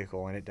black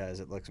vehicle, and it does.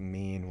 It looks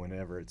mean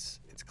whenever it's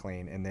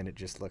clean, and then it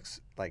just looks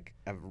like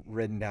I've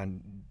ridden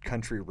down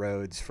country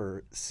roads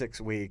for 6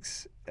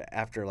 weeks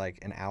after like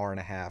an hour and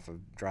a half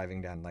of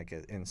driving down like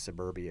in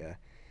suburbia.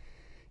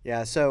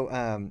 Yeah,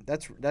 so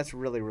that's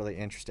really, really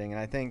interesting, and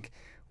I think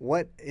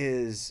what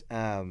is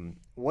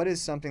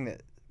something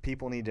that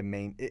people need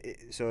to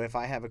so if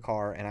I have a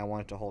car and I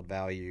want it to hold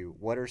value,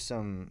 what are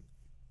some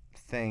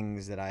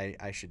things that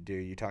I should do?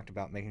 You talked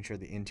about making sure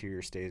the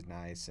interior stays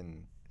nice,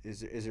 and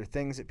is there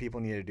things that people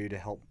need to do to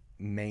help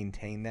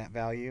maintain that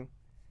value?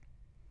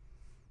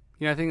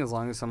 I think as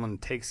long as someone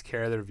takes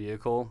care of their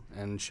vehicle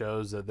and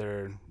shows that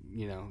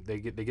they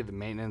get the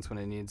maintenance when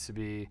it needs to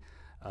be,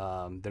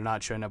 they're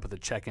not showing up with a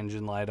check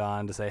engine light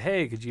on to say,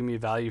 hey, could you give me a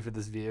value for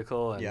this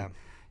vehicle? And,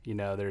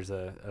 there's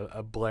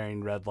a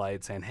blaring red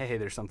light saying, hey,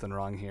 there's something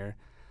wrong here,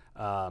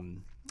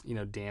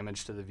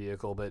 damage to the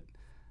vehicle. But,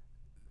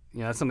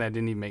 that's something I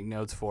didn't even make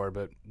notes for.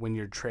 But when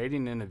you're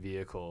trading in a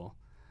vehicle,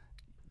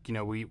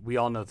 we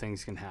all know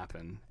things can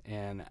happen.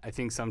 And I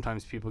think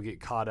sometimes people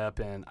get caught up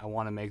in, I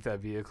want to make that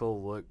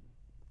vehicle look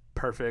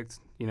perfect,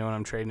 when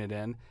I'm trading it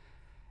in.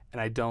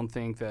 And I don't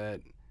think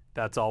that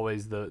that's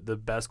always the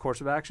best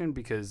course of action,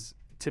 because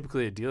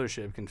typically a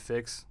dealership can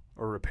fix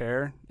or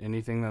repair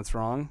anything that's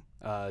wrong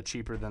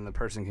cheaper than the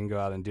person can go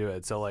out and do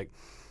it. So like,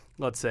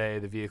 let's say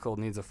the vehicle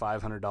needs a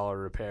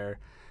 $500 repair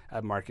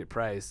at market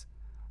price.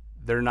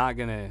 They're not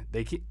gonna.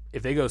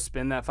 If they go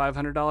spend that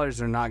 $500,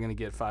 they're not gonna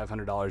get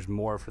 $500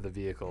 more for the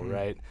vehicle,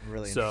 right?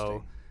 Really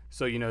So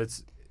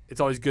interesting.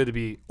 it's always good to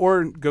be,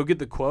 or go get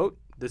the quote.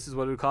 This is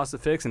what it would cost to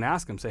fix, and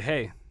ask them. Say,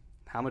 hey,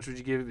 how much would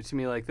you give it to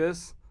me like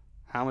this?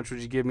 How much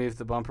would you give me if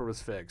the bumper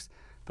was fixed?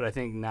 But I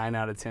think 9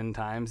 out of 10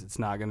 times it's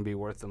not going to be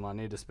worth the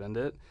money to spend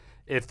it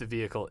if the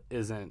vehicle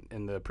isn't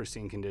in the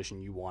pristine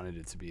condition you wanted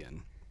it to be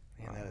in.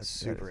 Man, that is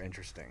super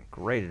interesting.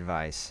 Great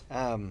advice.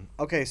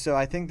 Okay, so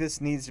I think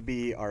this needs to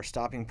be our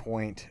stopping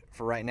point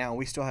for right now.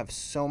 We still have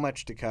so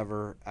much to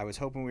cover. I was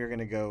hoping we were going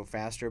to go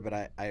faster, but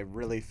I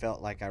really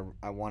felt like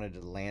I wanted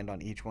to land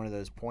on each one of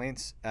those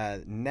points.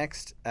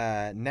 Next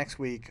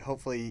week,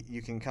 hopefully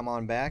you can come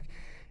on back,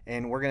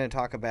 and we're going to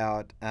talk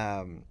about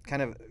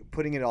kind of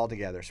putting it all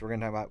together. So we're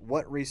going to talk about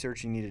what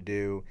research you need to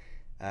do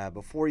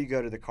before you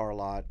go to the car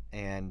lot,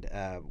 and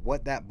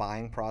what that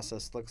buying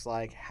process looks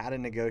like, how to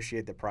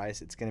negotiate the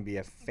price. It's going to be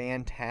a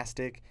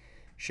fantastic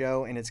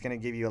show, and it's going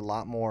to give you a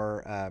lot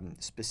more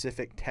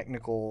specific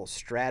technical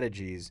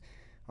strategies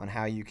on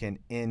how you can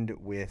end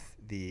with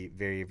the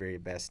very, very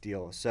best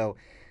deal. So,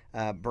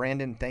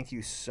 Brandon, thank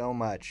you so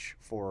much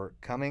for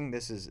coming.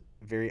 This is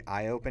very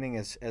eye-opening.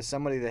 As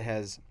somebody that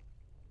has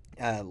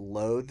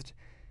loathed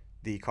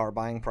the car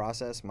buying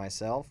process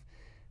myself,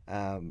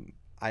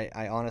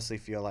 I honestly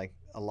feel like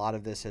a lot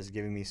of this has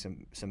given me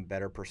some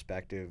better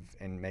perspective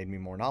and made me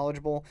more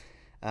knowledgeable.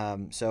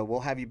 So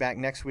we'll have you back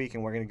next week,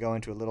 and we're going to go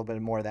into a little bit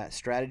more of that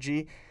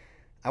strategy.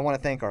 I want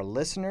to thank our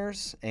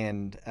listeners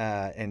and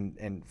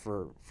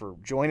for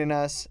joining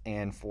us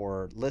and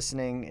for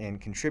listening and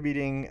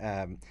contributing.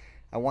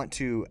 I want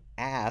to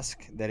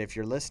ask that if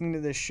you're listening to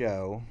this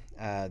show,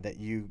 that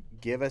you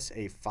give us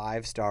a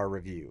 5-star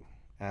review.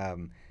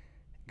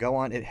 Go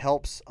on. It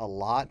helps a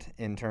lot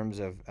in terms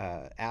of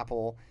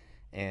Apple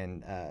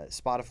and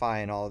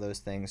Spotify and all of those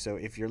things. So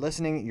if you're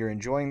listening, you're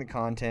enjoying the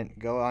content,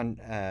 go on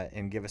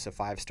and give us a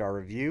 5-star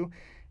review.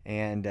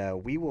 And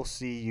we will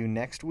see you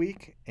next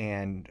week,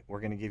 and we're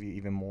going to give you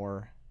even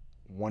more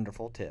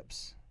wonderful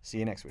tips. See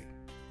you next week.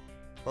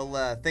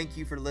 Well, thank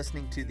you for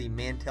listening to the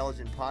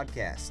Mantelligent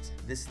Podcast.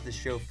 This is the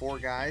show for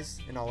guys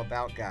and all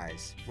about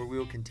guys, where we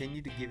will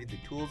continue to give you the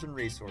tools and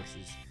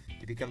resources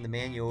to become the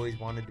man you always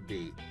wanted to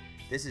be.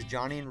 This is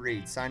Johnny and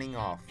Reed signing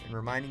off and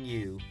reminding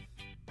you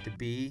to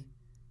be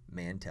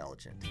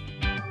Mantelligent.